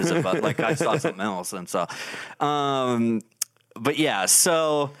looked away because of like I saw something else. And so, but yeah,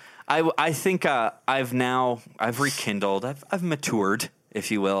 so. I think I've rekindled. I've matured,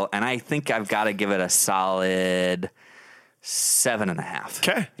 if you will, and I think I've got to give it a solid 7.5.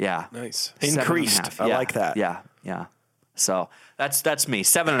 Okay. Yeah. Nice. Increased. I like that. Yeah. So that's me.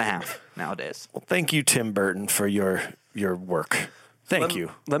 7.5 nowadays. Well, thank you, Tim Burton, for your work. Thank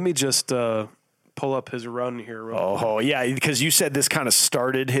you. Let me just pull up his run here. Oh, yeah, because you said this kind of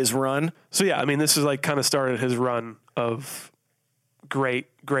started his run. So yeah, I mean, this is like kind of started his run of great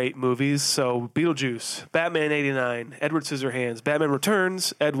movies. So BeetleJuice, Batman '89, Edward Scissorhands, Batman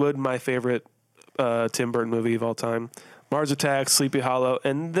Returns, Ed Wood, my favorite Tim Burton movie of all time, Mars Attacks, Sleepy Hollow,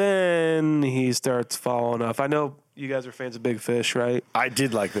 and then he starts falling off. I know you guys are fans of Big Fish, right? I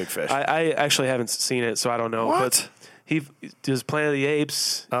did like Big Fish. I actually haven't seen it, so I don't know. What? But he does Planet of the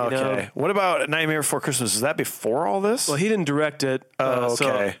Apes. Okay. You know? What about Nightmare Before Christmas? Is that before all this? Well, he didn't direct it. Oh,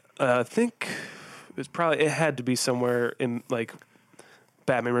 okay. So, I think it had to be somewhere in like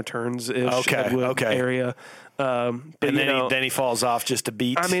Batman Returns-ish area. But and then he falls off just a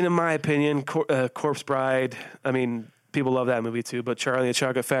beat. I mean, in my opinion, Corpse Bride, I mean, people love that movie too, but Charlie and the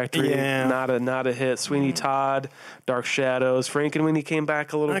Chocolate Factory, not a hit. Sweeney Todd, Dark Shadows, Frankenweenie came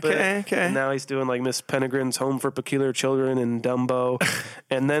back a little bit. Okay. And now he's doing like Miss Penregrine's Home for Peculiar Children and Dumbo.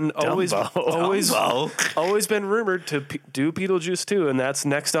 And then always been rumored to do Beetlejuice too, and that's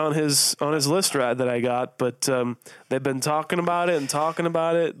next on his list that I got. But they've been talking about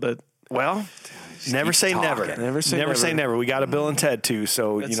it, but well, never say never. Never say never. We got a Bill and Ted too,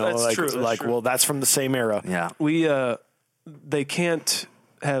 so That's true. well, that's from the same era. Yeah. They can't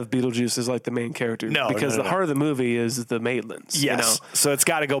have Beetlejuice as like the main character. Because the heart of the movie is the Maitlands. Yes. You know? So it's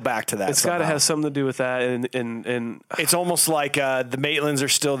got to go back to that. It's got to have something to do with that. And it's almost like the Maitlands are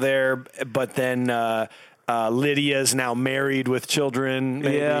still there, but then Lydia's now married with children.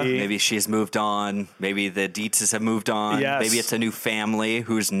 Maybe. Yeah. Maybe she's moved on. Maybe the Dietzes have moved on. Yes. Maybe it's a new family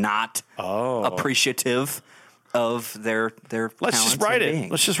who's not appreciative of their Let's just write it.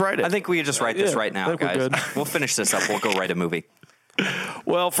 Let's just write it. I think we can just write this right now, guys. We're good. We'll finish this up. We'll go write a movie.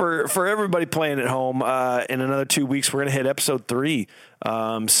 Well, for everybody playing at home, in another 2 weeks, we're going to hit episode 3.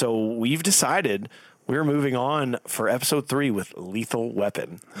 So we've decided we're moving on for episode 3 with Lethal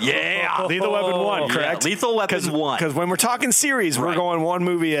Weapon. Yeah. Lethal Weapon 1, correct? Yeah, Lethal Weapon 1. Because when we're talking series, we're going one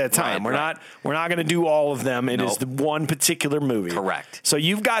movie at a time. We're not going to do all of them. It is the one particular movie. Correct. So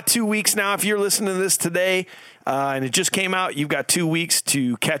you've got 2 weeks now. If you're listening to this today, and it just came out, you've got 2 weeks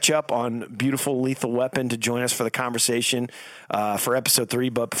to catch up on beautiful Lethal Weapon to join us for the conversation for episode 3.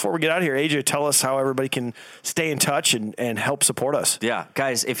 But before we get out of here, AJ, tell us how everybody can stay in touch and help support us. Yeah,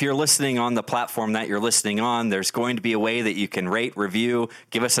 guys, if you're listening on the platform that you're listening on, there's going to be a way that you can rate, review,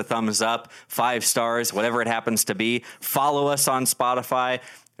 give us a thumbs up, 5 stars, whatever it happens to be. Follow us on Spotify.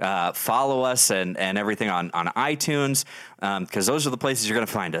 Follow us and everything on iTunes, because those are the places you're going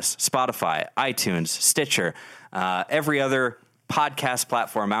to find us. Spotify, iTunes, Stitcher, every other podcast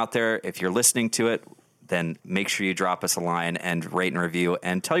platform out there. If you're listening to it, then make sure you drop us a line and rate and review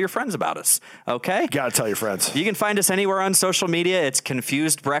and tell your friends about us. Okay? Got to tell your friends. You can find us anywhere on social media. It's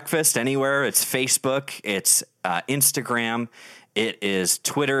Confused Breakfast anywhere. It's Facebook. It's Instagram. It is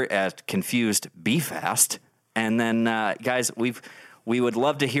Twitter at Confused Be Fast. And then, guys, We would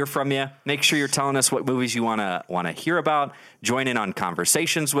love to hear from you. Make sure you're telling us what movies you want to hear about. Join in on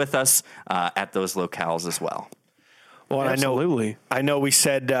conversations with us at those locales as well. Well, Absolutely. I know we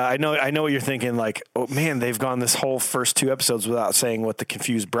said, I know what you're thinking, like, oh man, they've gone this whole first 2 episodes without saying what the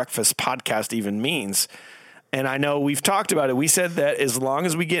Confused Breakfast podcast even means. And I know we've talked about it. We said that as long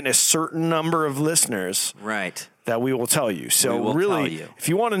as we get a certain number of listeners, right, that we will tell you. So really, if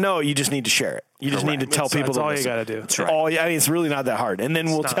you want to know, you just need to share it. You just need to tell people. That's all you got to do. That's right. It's really not that hard. And then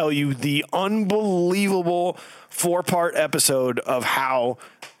we'll tell you the unbelievable 4-part episode of how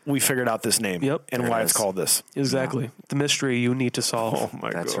we figured out this name and why it's called this. Exactly. The mystery you need to solve. Oh,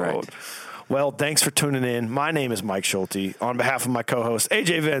 my God. That's right. Well, thanks for tuning in. My name is Mike Schulte. On behalf of my co-host,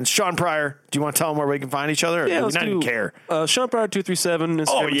 AJ Vince, Sean Pryor, do you want to tell them where we can find each other? Yeah, we not even care. Sean Pryor 237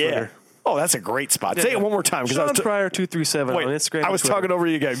 Instagram and Twitter. Oh, that's a great spot. Say it one more time. Sean Pryor 237 on Instagram. I was talking over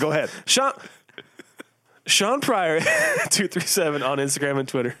you again. Go ahead. Sean Pryor 237 on Instagram and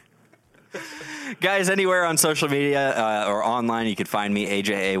Twitter. Guys, anywhere on social media or online, you can find me,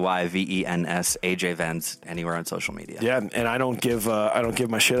 AJAYVENS, AJ Vens, anywhere on social media. Yeah, and I don't give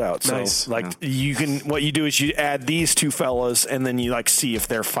my shit out. So nice. You can, what you do is you add these 2 fellas, and then you see if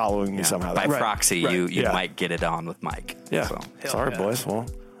they're following me somehow. By proxy, you might get it on with Mike. Yeah. So. Sorry, boys. Well,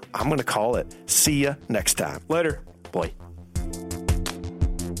 I'm gonna call it. See ya next time. Later. Boy.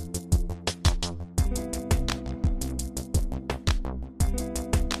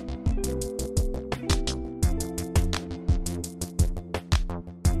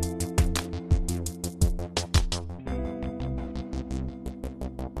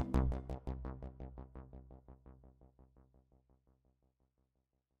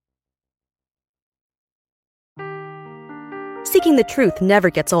 Seeking the truth never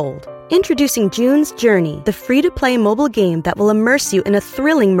gets old. Introducing June's Journey, the free-to-play mobile game that will immerse you in a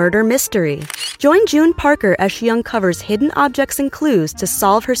thrilling murder mystery. Join June Parker as she uncovers hidden objects and clues to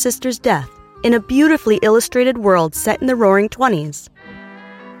solve her sister's death in a beautifully illustrated world set in the Roaring '20s.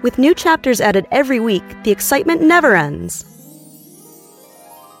 With new chapters added every week, the excitement never ends.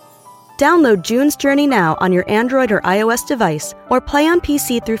 Download June's Journey now on your Android or iOS device, or play on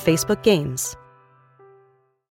PC through Facebook Games.